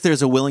 Sounds like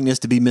there's a willingness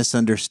to be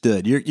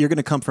misunderstood. You want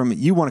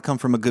to come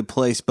from a good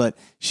place, but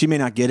she may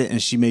not get it,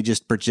 and she may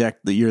just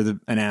project that you're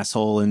an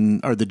asshole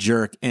or the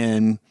jerk.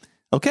 And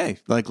okay,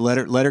 like let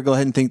her go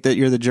ahead and think that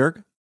you're the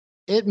jerk.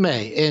 It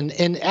may.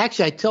 And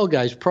actually, I tell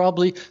guys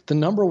probably the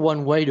number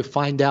one way to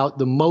find out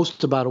the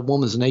most about a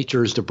woman's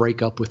nature is to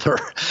break up with her,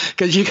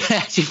 because you can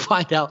actually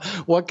find out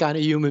what kind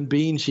of human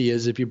being she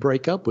is if you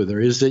break up with her,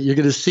 is that you're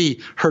going to see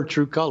her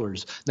true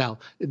colors. Now,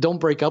 don't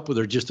break up with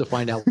her just to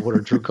find out what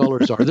her true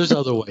colors are. There's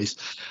other ways.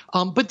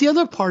 But the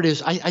other part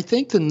is I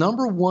think the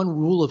number one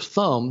rule of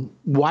thumb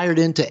wired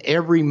into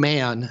every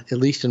man, at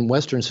least in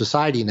Western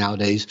society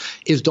nowadays,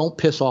 is don't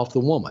piss off the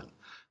woman.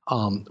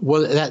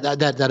 Well,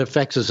 that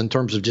affects us in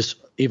terms of just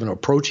even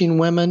approaching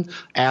women,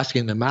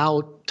 asking them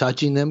out,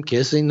 touching them,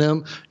 kissing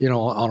them,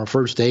 on a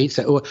first date,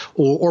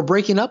 or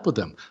breaking up with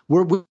them.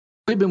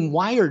 We've been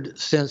wired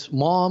since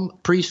mom,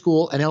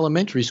 preschool, and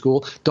elementary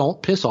school.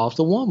 Don't piss off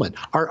the woman.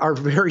 Our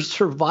very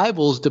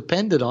survival is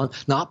dependent on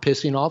not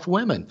pissing off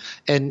women.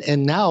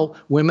 And now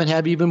women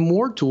have even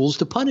more tools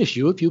to punish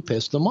you if you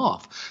piss them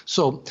off.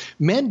 So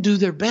men do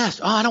their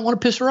best. Oh, I don't want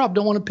to piss her off.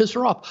 Don't want to piss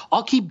her off.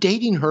 I'll keep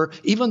dating her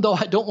even though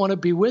I don't want to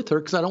be with her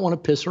because I don't want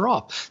to piss her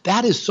off.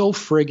 That is so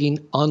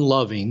frigging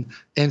unloving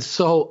and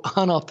so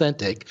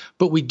unauthentic.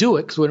 But we do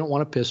it because we don't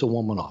want to piss a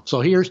woman off.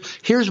 So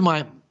here's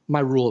my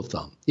rule of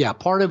thumb. Yeah,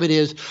 part of it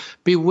is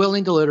be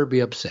willing to let her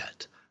be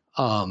upset.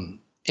 And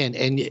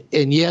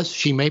yes,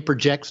 she may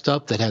project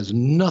stuff that has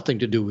nothing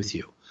to do with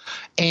you.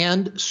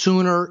 And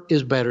sooner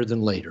is better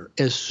than later.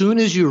 As soon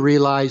as you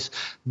realize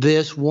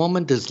this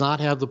woman does not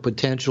have the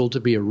potential to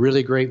be a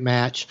really great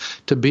match,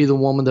 to be the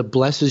woman that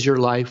blesses your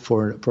life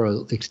for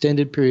an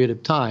extended period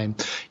of time,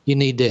 you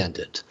need to end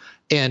it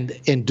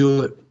and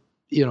do it.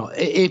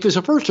 If it's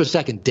a first or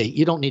second date,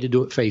 you don't need to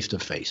do it face to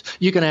face.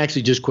 You can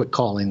actually just quit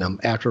calling them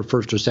after a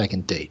first or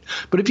second date.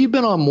 But if you've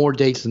been on more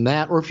dates than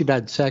that, or if you've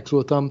had sex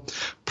with them,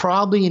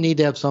 probably you need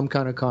to have some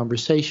kind of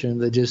conversation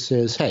that just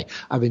says, hey,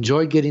 I've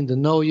enjoyed getting to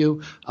know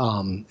you.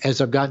 As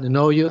I've gotten to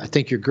know you, I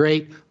think you're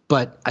great,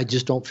 but I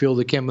just don't feel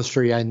the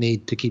chemistry I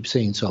need to keep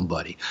seeing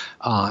somebody.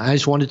 I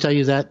just wanted to tell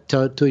you that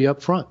to you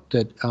up front,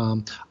 that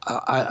I'm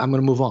going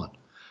to move on.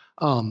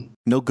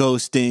 No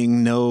ghosting,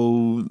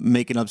 no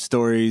making up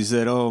stories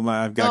that,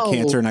 I've got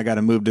cancer and I got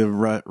to move to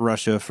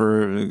Russia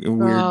for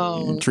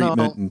weird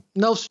treatment.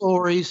 No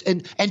stories.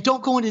 And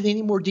don't go into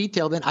any more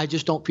detail than I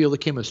just don't feel the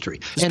chemistry.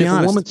 Just and if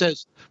honest. a woman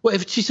says,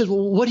 if she says,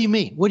 well, what do you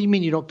mean? What do you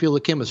mean you don't feel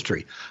the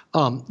chemistry?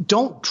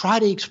 Don't try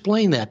to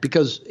explain that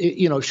because,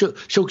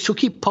 she'll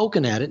keep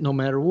poking at it no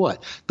matter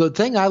what. The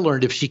thing I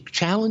learned, if she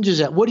challenges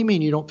that, what do you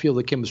mean you don't feel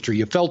the chemistry?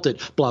 You felt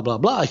it, blah, blah,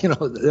 blah,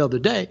 the other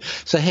day.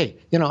 Say, hey,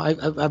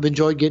 I've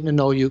enjoyed getting to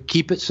know you.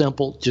 Keep it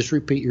simple. Just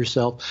repeat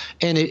yourself.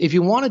 And if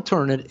you want to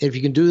turn it, if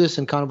you can do this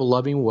in kind of a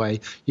loving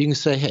way, you can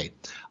say, hey,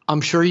 I'm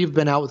sure you've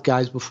been out with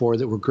guys before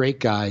that were great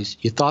guys.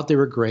 You thought they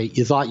were great.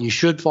 You thought you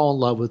should fall in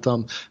love with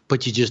them,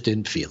 but you just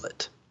didn't feel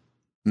it.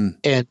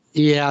 And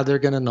yeah, they're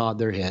going to nod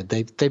their head.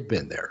 They've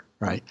been there.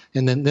 Right.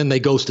 And then they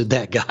ghosted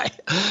that guy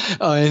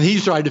and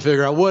he's trying to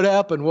figure out what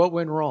happened, what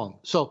went wrong.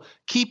 So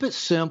keep it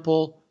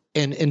simple.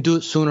 And do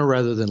it sooner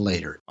rather than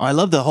later. I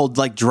love the whole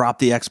drop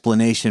the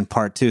explanation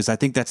part too. So I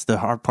think that's the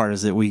hard part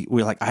is that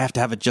we're like, I have to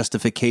have a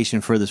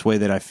justification for this way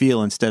that I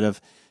feel instead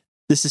of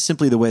this is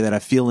simply the way that I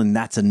feel and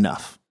that's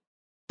enough.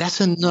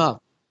 That's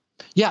enough.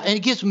 Yeah, and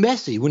it gets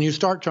messy when you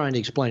start trying to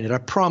explain it. I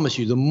promise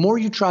you, the more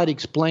you try to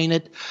explain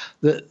it,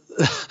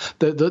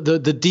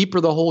 the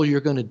deeper the hole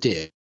you're going to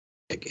dig.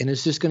 And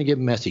it's just going to get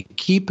messy.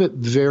 Keep it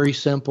very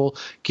simple.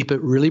 Keep it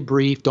really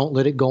brief. Don't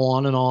let it go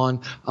on and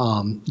on.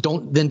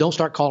 Don't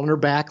start calling her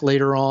back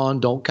later on.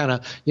 Don't kind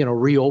of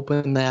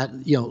reopen that.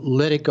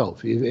 Let it go.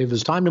 If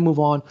it's time to move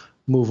on,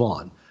 move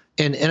on.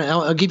 And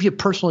I'll give you a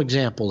personal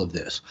example of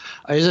this.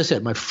 As I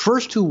said, my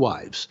first two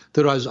wives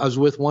that I was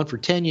with, one for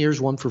 10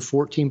 years, one for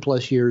 14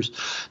 plus years,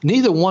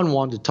 neither one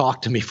wanted to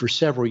talk to me for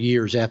several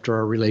years after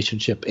our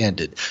relationship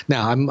ended.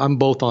 Now, I'm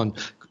both on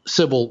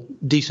civil,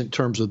 decent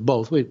terms with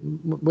both. We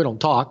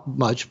don't talk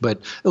much, but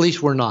at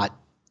least we're not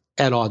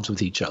at odds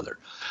with each other.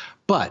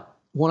 But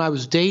when I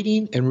was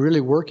dating and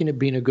really working at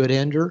being a good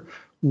ender,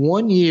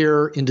 one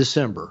year in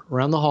December,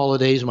 around the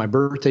holidays, my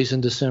birthday's in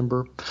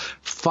December,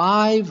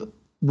 5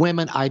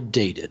 women I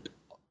dated,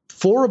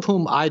 4 of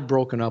whom I'd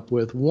broken up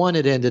with. One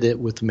had ended it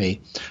with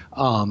me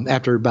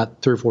after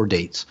about 3 or 4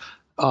 dates.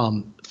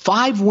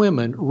 5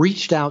 women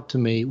reached out to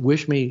me,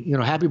 wished me,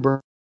 happy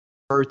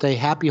birthday,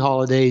 happy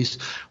holidays,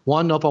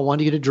 wanted to know if I wanted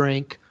to get a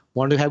drink,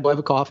 wanted to go have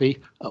a coffee,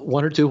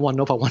 1 or 2 wanted to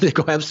know if I wanted to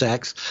go have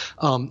sex.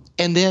 And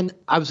then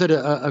I was at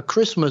a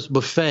Christmas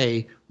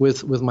buffet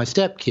with my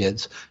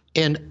stepkids,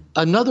 and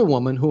another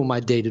woman whom I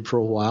dated for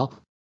a while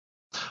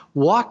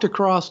walked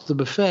across the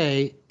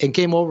buffet and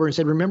came over and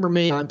said, "Remember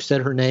me?" I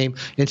said her name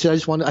and said,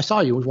 I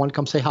saw you. I wanted to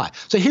come say hi.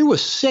 So here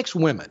was 6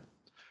 women,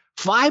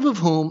 5 of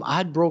whom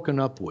I'd broken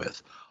up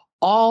with,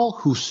 all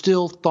who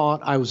still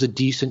thought I was a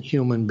decent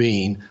human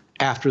being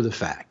after the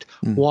fact.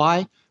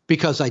 Why?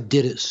 Because I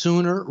did it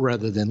sooner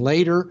rather than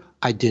later.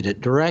 I did it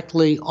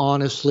directly,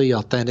 honestly,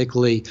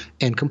 authentically,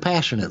 and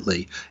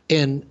compassionately.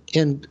 And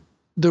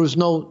there was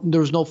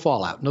no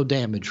fallout, no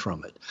damage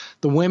from it.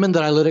 The women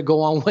that I let it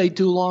go on way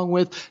too long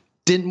with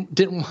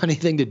didn't want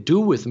anything to do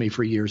with me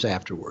for years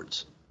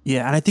afterwards.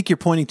 Yeah, and I think you're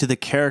pointing to the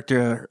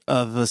character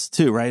of us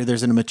too, right?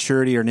 There's an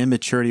immaturity or an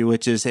immaturity,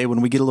 which is, hey,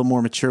 when we get a little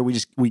more mature,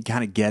 we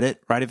kind of get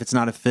it, right? If it's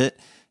not a fit.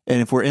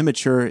 And if we're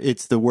immature,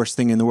 it's the worst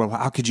thing in the world.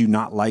 How could you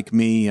not like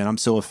me? And I'm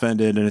so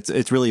offended. And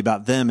it's really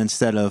about them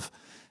instead of,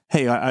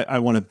 hey, I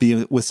want to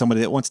be with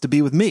somebody that wants to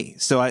be with me.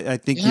 So I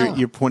think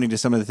you're pointing to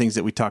some of the things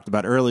that we talked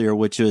about earlier,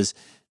 which is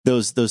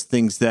those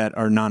things that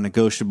are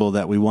non-negotiable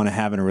that we want to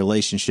have in a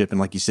relationship. And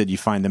like you said, you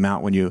find them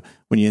out when you're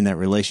in that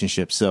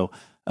relationship. So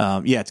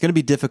it's going to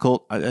be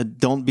difficult.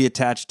 Don't be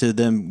attached to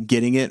them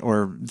getting it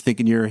or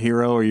thinking you're a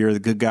hero or you're the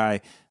good guy.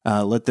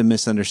 Let them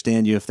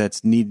misunderstand you if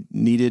that's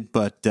needed,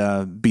 but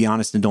be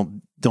honest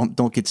and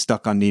don't get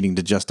stuck on needing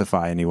to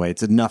justify anyway.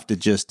 It's enough to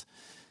just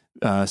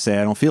say,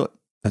 I don't feel it.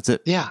 That's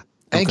it. Yeah.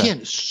 Okay.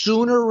 Again,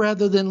 sooner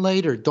rather than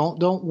later.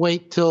 Don't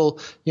wait till,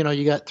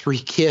 you got 3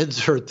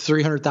 kids or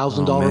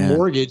 $300,000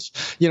 mortgage,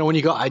 when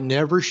you go, I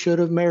never should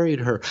have married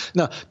her.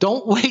 No,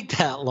 don't wait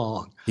that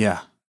long.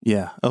 Yeah.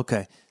 Yeah.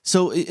 Okay.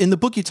 So in the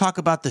book, you talk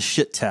about the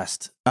shit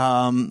test.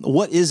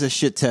 What is a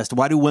shit test?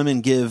 Why do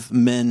women give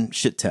men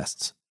shit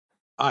tests?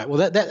 All right.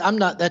 Well,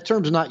 that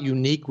term's not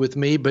unique with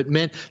me, but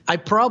men, I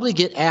probably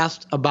get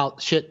asked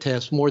about shit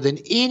tests more than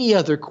any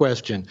other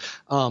question.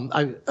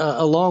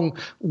 Along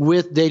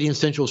with Dating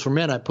Essentials for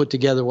Men, I put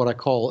together what I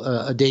call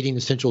a Dating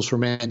Essentials for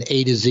Men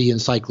A to Z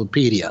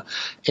encyclopedia,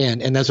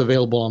 and that's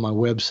available on my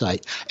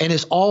website. And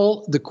it's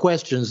all the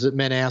questions that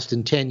men asked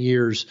in 10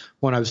 years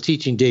when I was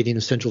teaching Dating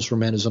Essentials for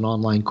Men as an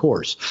online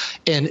course.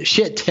 And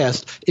shit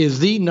test is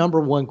the number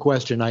one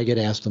question I get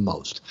asked the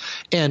most.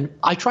 And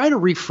I try to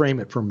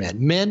reframe it for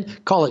men. Men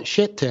call it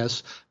shit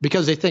tests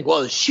because they think,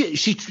 well,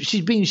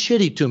 she's being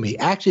shitty to me.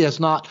 Actually, that's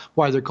not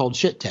why they're called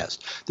shit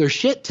tests. They're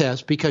shit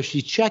tests because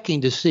she's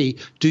checking to see,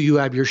 do you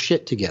have your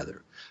shit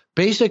together?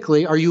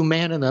 Basically, are you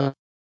man enough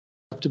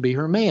to be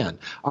her man?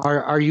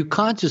 Are you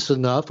conscious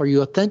enough? Are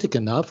you authentic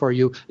enough? Do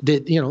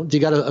you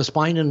got a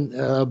spine and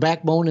a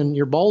backbone and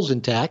your balls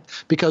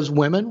intact? Because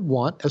women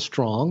want a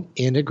strong,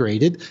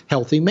 integrated,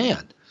 healthy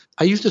man.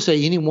 I used to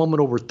say any woman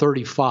over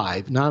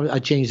 35, now I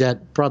changed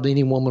that, probably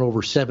any woman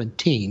over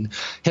 17,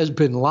 has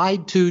been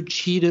lied to,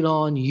 cheated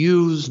on,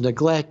 used,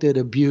 neglected,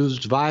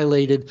 abused,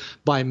 violated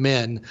by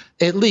men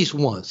at least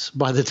once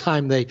by the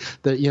time they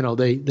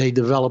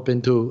develop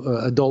into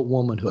adult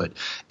womanhood.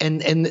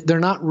 And they're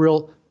not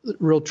real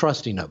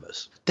trusting of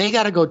us. They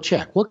got to go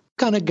check. What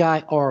kind of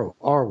guy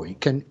are we?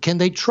 Can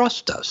they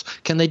trust us?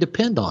 Can they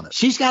depend on us?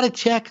 She's got to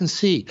check and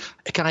see,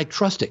 can I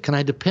trust it? Can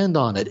I depend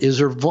on it?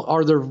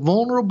 Are there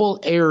vulnerable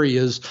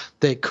areas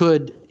that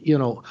could,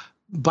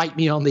 bite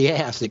me on the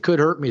ass, that could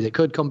hurt me, that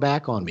could come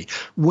back on me?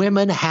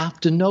 Women have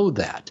to know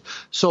that.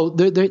 So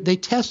they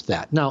test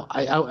that. Now,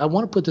 I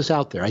want to put this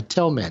out there. I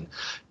tell men,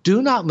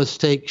 do not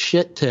mistake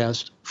shit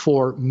test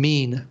for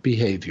mean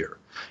behavior.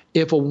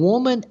 If a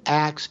woman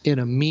acts in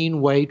a mean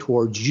way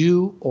towards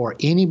you or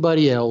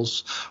anybody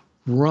else,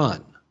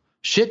 run.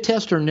 Shit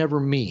tests are never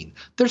mean.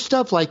 There's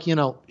stuff like,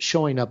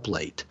 showing up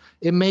late.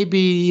 It may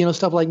be,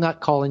 stuff like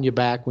not calling you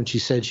back when she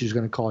said she was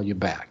going to call you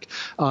back.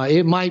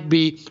 It might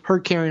be her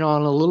carrying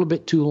on a little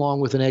bit too long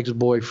with an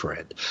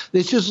ex-boyfriend.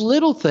 It's just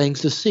little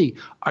things to see.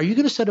 Are you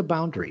going to set a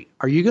boundary?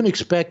 Are you going to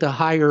expect a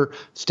higher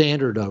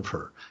standard of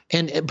her?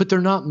 But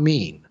they're not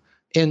mean.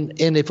 And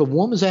if a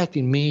woman's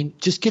acting mean,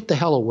 just get the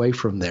hell away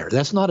from there.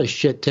 That's not a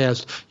shit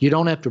test. You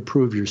don't have to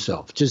prove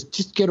yourself.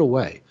 Just get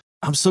away.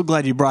 I'm so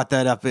glad you brought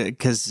that up,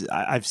 because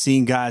I've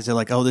seen guys that are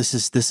like, oh, this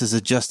is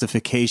a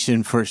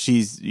justification for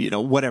she's,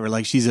 whatever,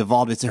 like she's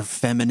evolved. It's her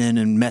feminine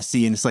and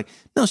messy. And it's like,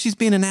 no, she's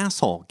being an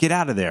asshole. Get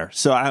out of there.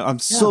 So I'm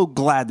so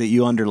glad that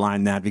you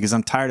underlined that, because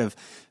I'm tired of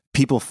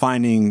people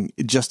finding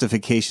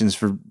justifications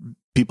for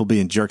people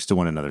being jerks to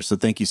one another. So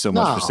thank you so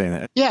much for saying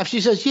that. Yeah, if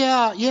she says,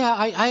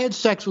 I had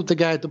sex with the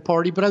guy at the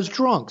party, but I was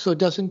drunk, so it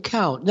doesn't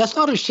count. That's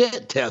not a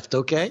shit test,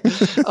 okay?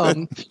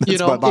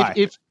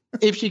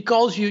 If she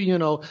calls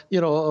you,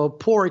 a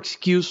poor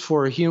excuse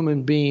for a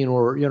human being,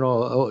 or a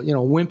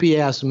wimpy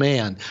ass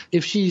man,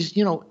 if she's,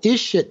 is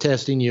shit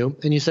testing you,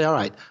 and you say, all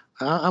right,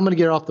 I'm going to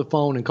get off the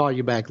phone and call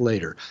you back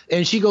later,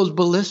 and she goes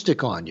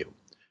ballistic on you,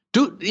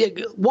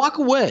 walk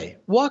away,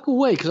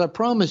 because I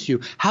promise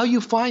you, how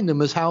you find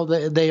them is how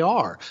they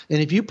are.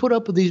 And if you put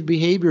up with these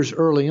behaviors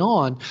early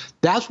on,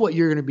 that's what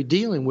you're going to be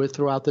dealing with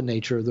throughout the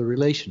nature of the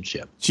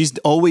relationship. She's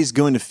always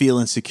going to feel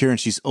insecure, and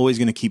she's always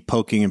going to keep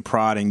poking and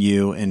prodding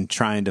you and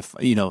trying to,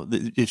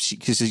 if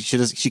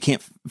she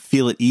can't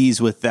feel at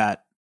ease with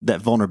that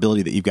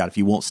vulnerability that you've got if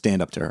you won't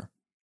stand up to her.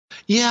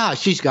 Yeah,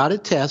 she's got a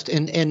test,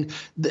 and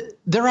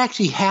they're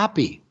actually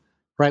happy,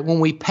 right,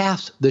 when we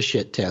pass the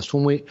shit test,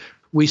 when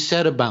we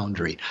set a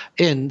boundary.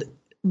 And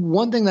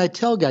one thing that I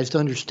tell guys to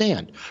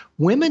understand,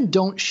 women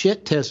don't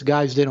shit test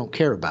guys they don't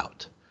care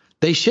about.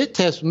 They shit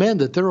test men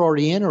that they're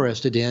already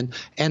interested in,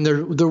 and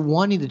they're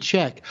wanting to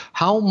check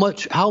how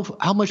much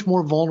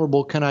more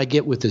vulnerable can I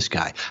get with this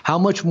guy? How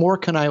much more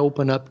can I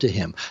open up to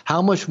him?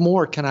 How much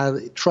more can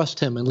I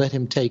trust him and let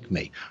him take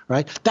me?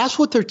 Right? That's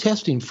what they're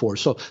testing for.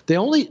 So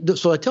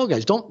I tell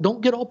guys, don't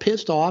get all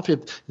pissed off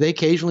if they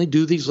occasionally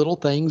do these little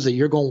things that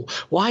you're going,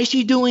 why is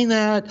she doing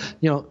that?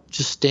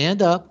 Just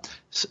stand up.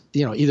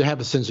 Either have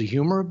a sense of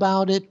humor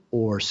about it,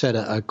 or set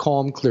a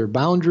calm, clear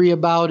boundary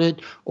about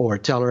it, or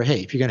tell her,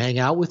 hey, if you're going to hang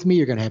out with me,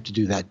 you're going to have to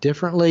do that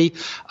differently.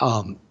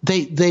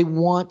 They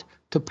want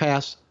to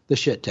pass the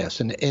shit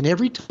test. And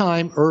every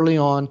time early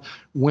on,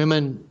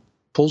 women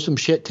pull some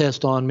shit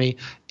test on me,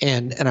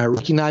 and I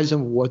recognize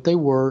them what they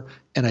were,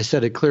 and I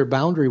set a clear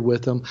boundary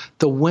with them,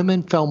 the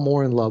women fell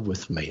more in love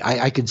with me.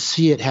 I could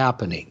see it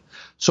happening.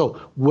 So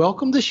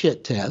welcome the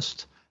shit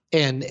test,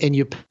 and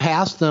you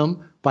pass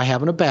them by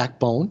having a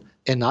backbone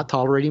and not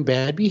tolerating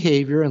bad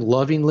behavior, and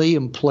lovingly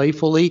and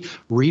playfully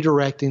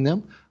redirecting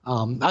them.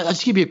 I'll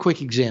just give you a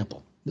quick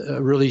example, a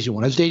real easy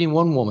one. I was dating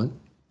one woman,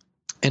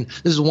 and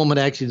this is a woman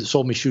actually that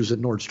sold me shoes at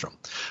Nordstrom.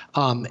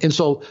 And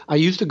so I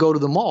used to go to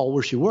the mall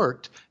where she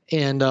worked,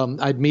 and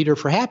I'd meet her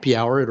for happy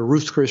hour at a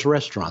Ruth's Chris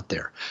restaurant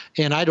there.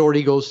 And I'd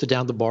already go sit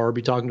down at the bar,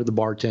 be talking to the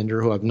bartender,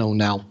 who I've known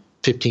now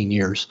 15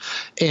 years.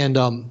 And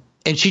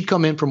she'd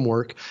come in from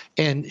work,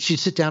 and she'd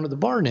sit down at the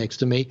bar next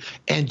to me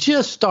and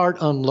just start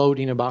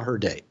unloading about her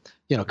day.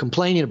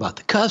 Complaining about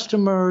the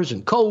customers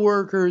and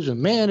coworkers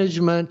and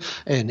management,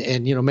 and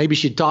maybe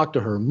she'd talk to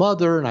her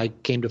mother, and I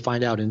came to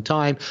find out in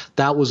time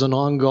that was an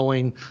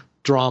ongoing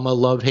drama,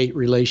 love-hate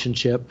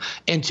relationship.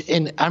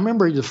 And I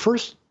remember the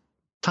first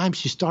time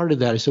she started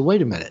that, I said,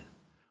 wait a minute,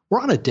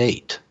 we're on a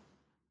date.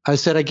 I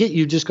said, I get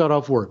you just got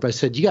off work. But I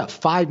said, you got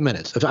 5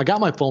 minutes. I got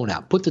my phone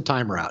out, put the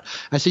timer out.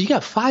 I said, you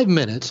got 5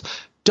 minutes.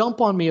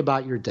 Dump on me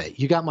about your day.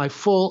 You got my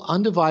full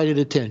undivided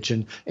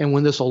attention. And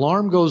when this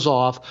alarm goes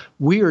off,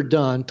 we are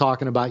done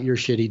talking about your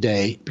shitty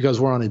day because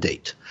we're on a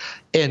date.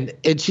 And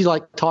she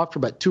talked for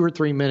about 2 or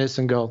 3 minutes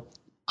and go,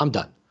 I'm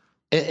done.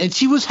 And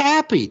she was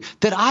happy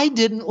that I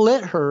didn't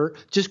let her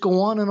just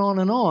go on and on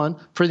and on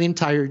for the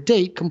entire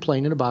date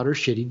complaining about her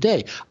shitty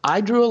day.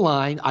 I drew a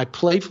line. I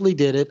playfully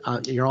did it.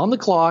 You're on the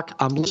clock.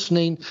 I'm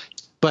listening,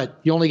 but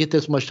you only get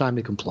this much time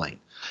to complain.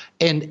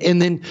 And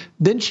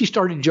then she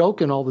started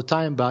joking all the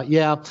time about,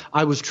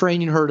 I was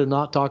training her to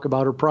not talk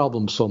about her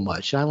problems so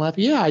much. And I laughed,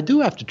 I do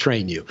have to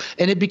train you.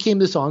 And it became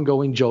this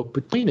ongoing joke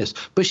between us.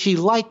 But she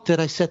liked that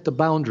I set the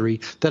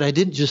boundary, that I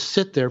didn't just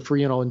sit there for,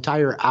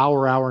 entire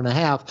hour and a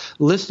half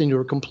listening to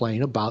her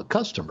complain about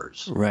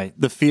customers. Right.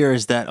 The fear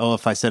is that,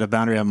 if I set a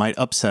boundary, I might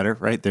upset her,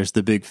 right? There's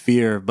the big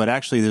fear. But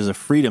actually, there's a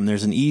freedom.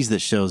 There's an ease that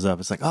shows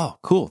up. It's like, oh,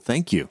 cool.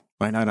 Thank you.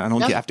 Right? I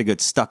don't have to get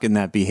stuck in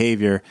that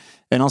behavior.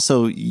 And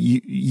also,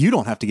 you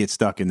don't have to get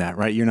stuck in that,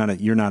 right? You're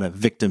not a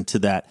victim to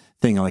that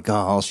thing like,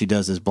 all she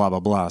does is blah, blah,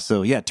 blah.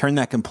 So turn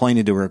that complaint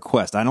into a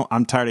request.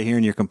 I'm tired of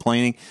hearing you're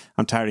complaining.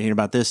 I'm tired of hearing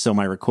about this. So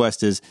my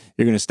request is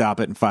you're going to stop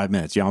it in 5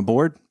 minutes. You on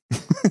board?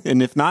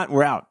 And if not,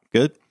 we're out.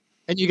 Good.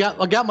 And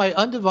I got my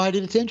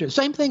undivided attention.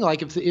 Same thing,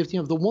 like if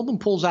the woman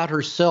pulls out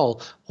her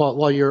cell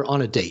while you're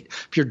on a date.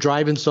 If you're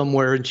driving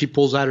somewhere and she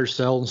pulls out her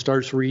cell and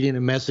starts reading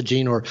and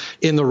messaging, or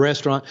in the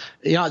restaurant,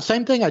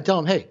 same thing. I tell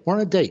them, hey, we're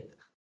on a date.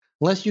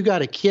 Unless you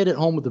got a kid at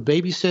home with a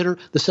babysitter,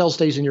 the cell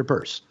stays in your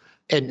purse.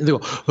 And they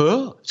go,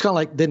 oh, it's kind of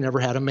like they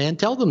never had a man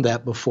tell them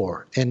that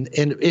before. And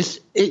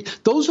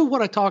those are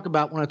what I talk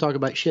about when I talk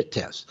about shit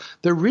tests.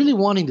 They're really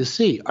wanting to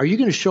see, are you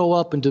going to show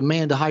up and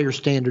demand a higher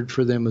standard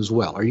for them as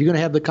well? Are you going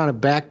to have the kind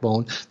of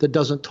backbone that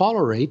doesn't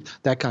tolerate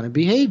that kind of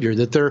behavior,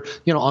 that they're,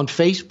 on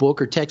Facebook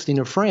or texting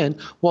a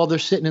friend while they're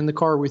sitting in the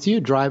car with you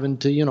driving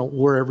to,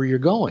 wherever you're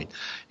going.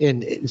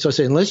 And so I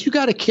say, unless you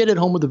got a kid at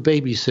home with a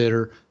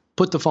babysitter,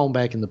 put the phone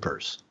back in the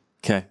purse.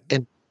 Okay.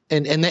 And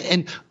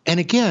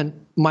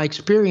again, my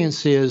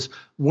experience is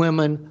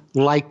women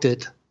liked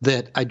it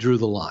that I drew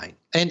the line.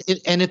 And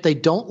if they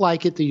don't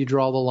like it that you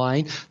draw the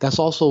line, that's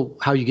also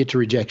how you get to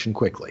rejection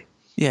quickly.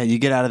 Yeah, you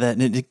get out of that,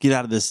 and get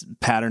out of this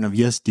pattern of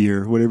yes,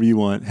 dear, whatever you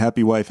want,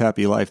 happy wife,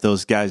 happy life.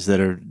 Those guys that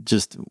are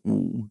just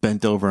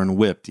bent over and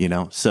whipped,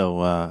 So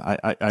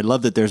I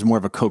love that there's more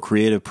of a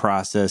co-creative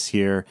process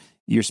here.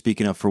 You're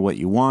speaking up for what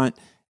you want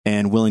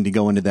and willing to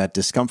go into that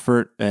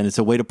discomfort, and it's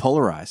a way to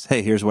polarize.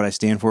 Hey, here's what I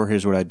stand for,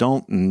 here's what I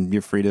don't, and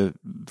you're free to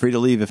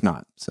leave if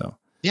not. So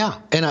yeah,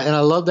 and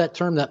I love that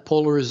term, that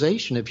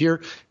polarization. If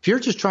you're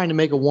just trying to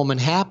make a woman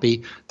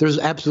happy, there's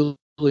absolutely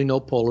no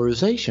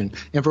polarization.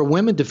 And for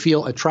women to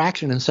feel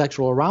attraction and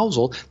sexual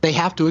arousal, they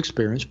have to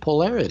experience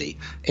polarity.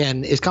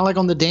 And it's kind of like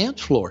on the dance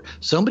floor.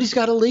 Somebody's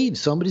got to lead,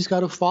 somebody's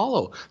got to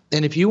follow.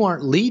 And if you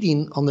aren't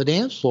leading on the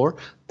dance floor,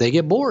 they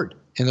get bored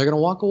and they're going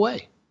to walk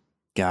away.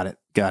 Got it.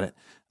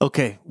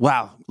 Okay.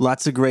 Wow.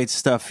 Lots of great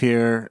stuff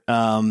here.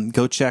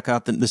 Go check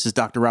out this is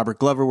Dr. Robert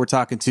Glover we're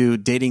talking to,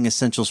 Dating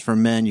Essentials for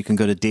Men. You can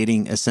go to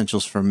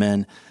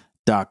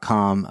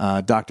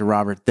datingessentialsformen.com. Dr.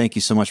 Robert, thank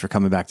you so much for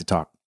coming back to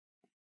talk.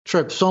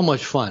 Trip, so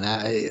much fun.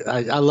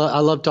 I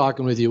love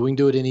talking with you. We can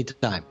do it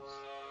anytime.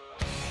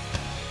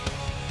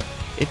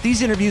 If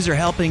these interviews are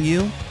helping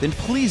you, then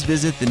please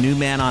visit The New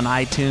Man on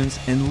iTunes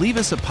and leave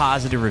us a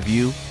positive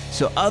review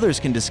so others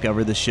can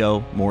discover the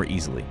show more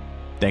easily.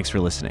 Thanks for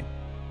listening.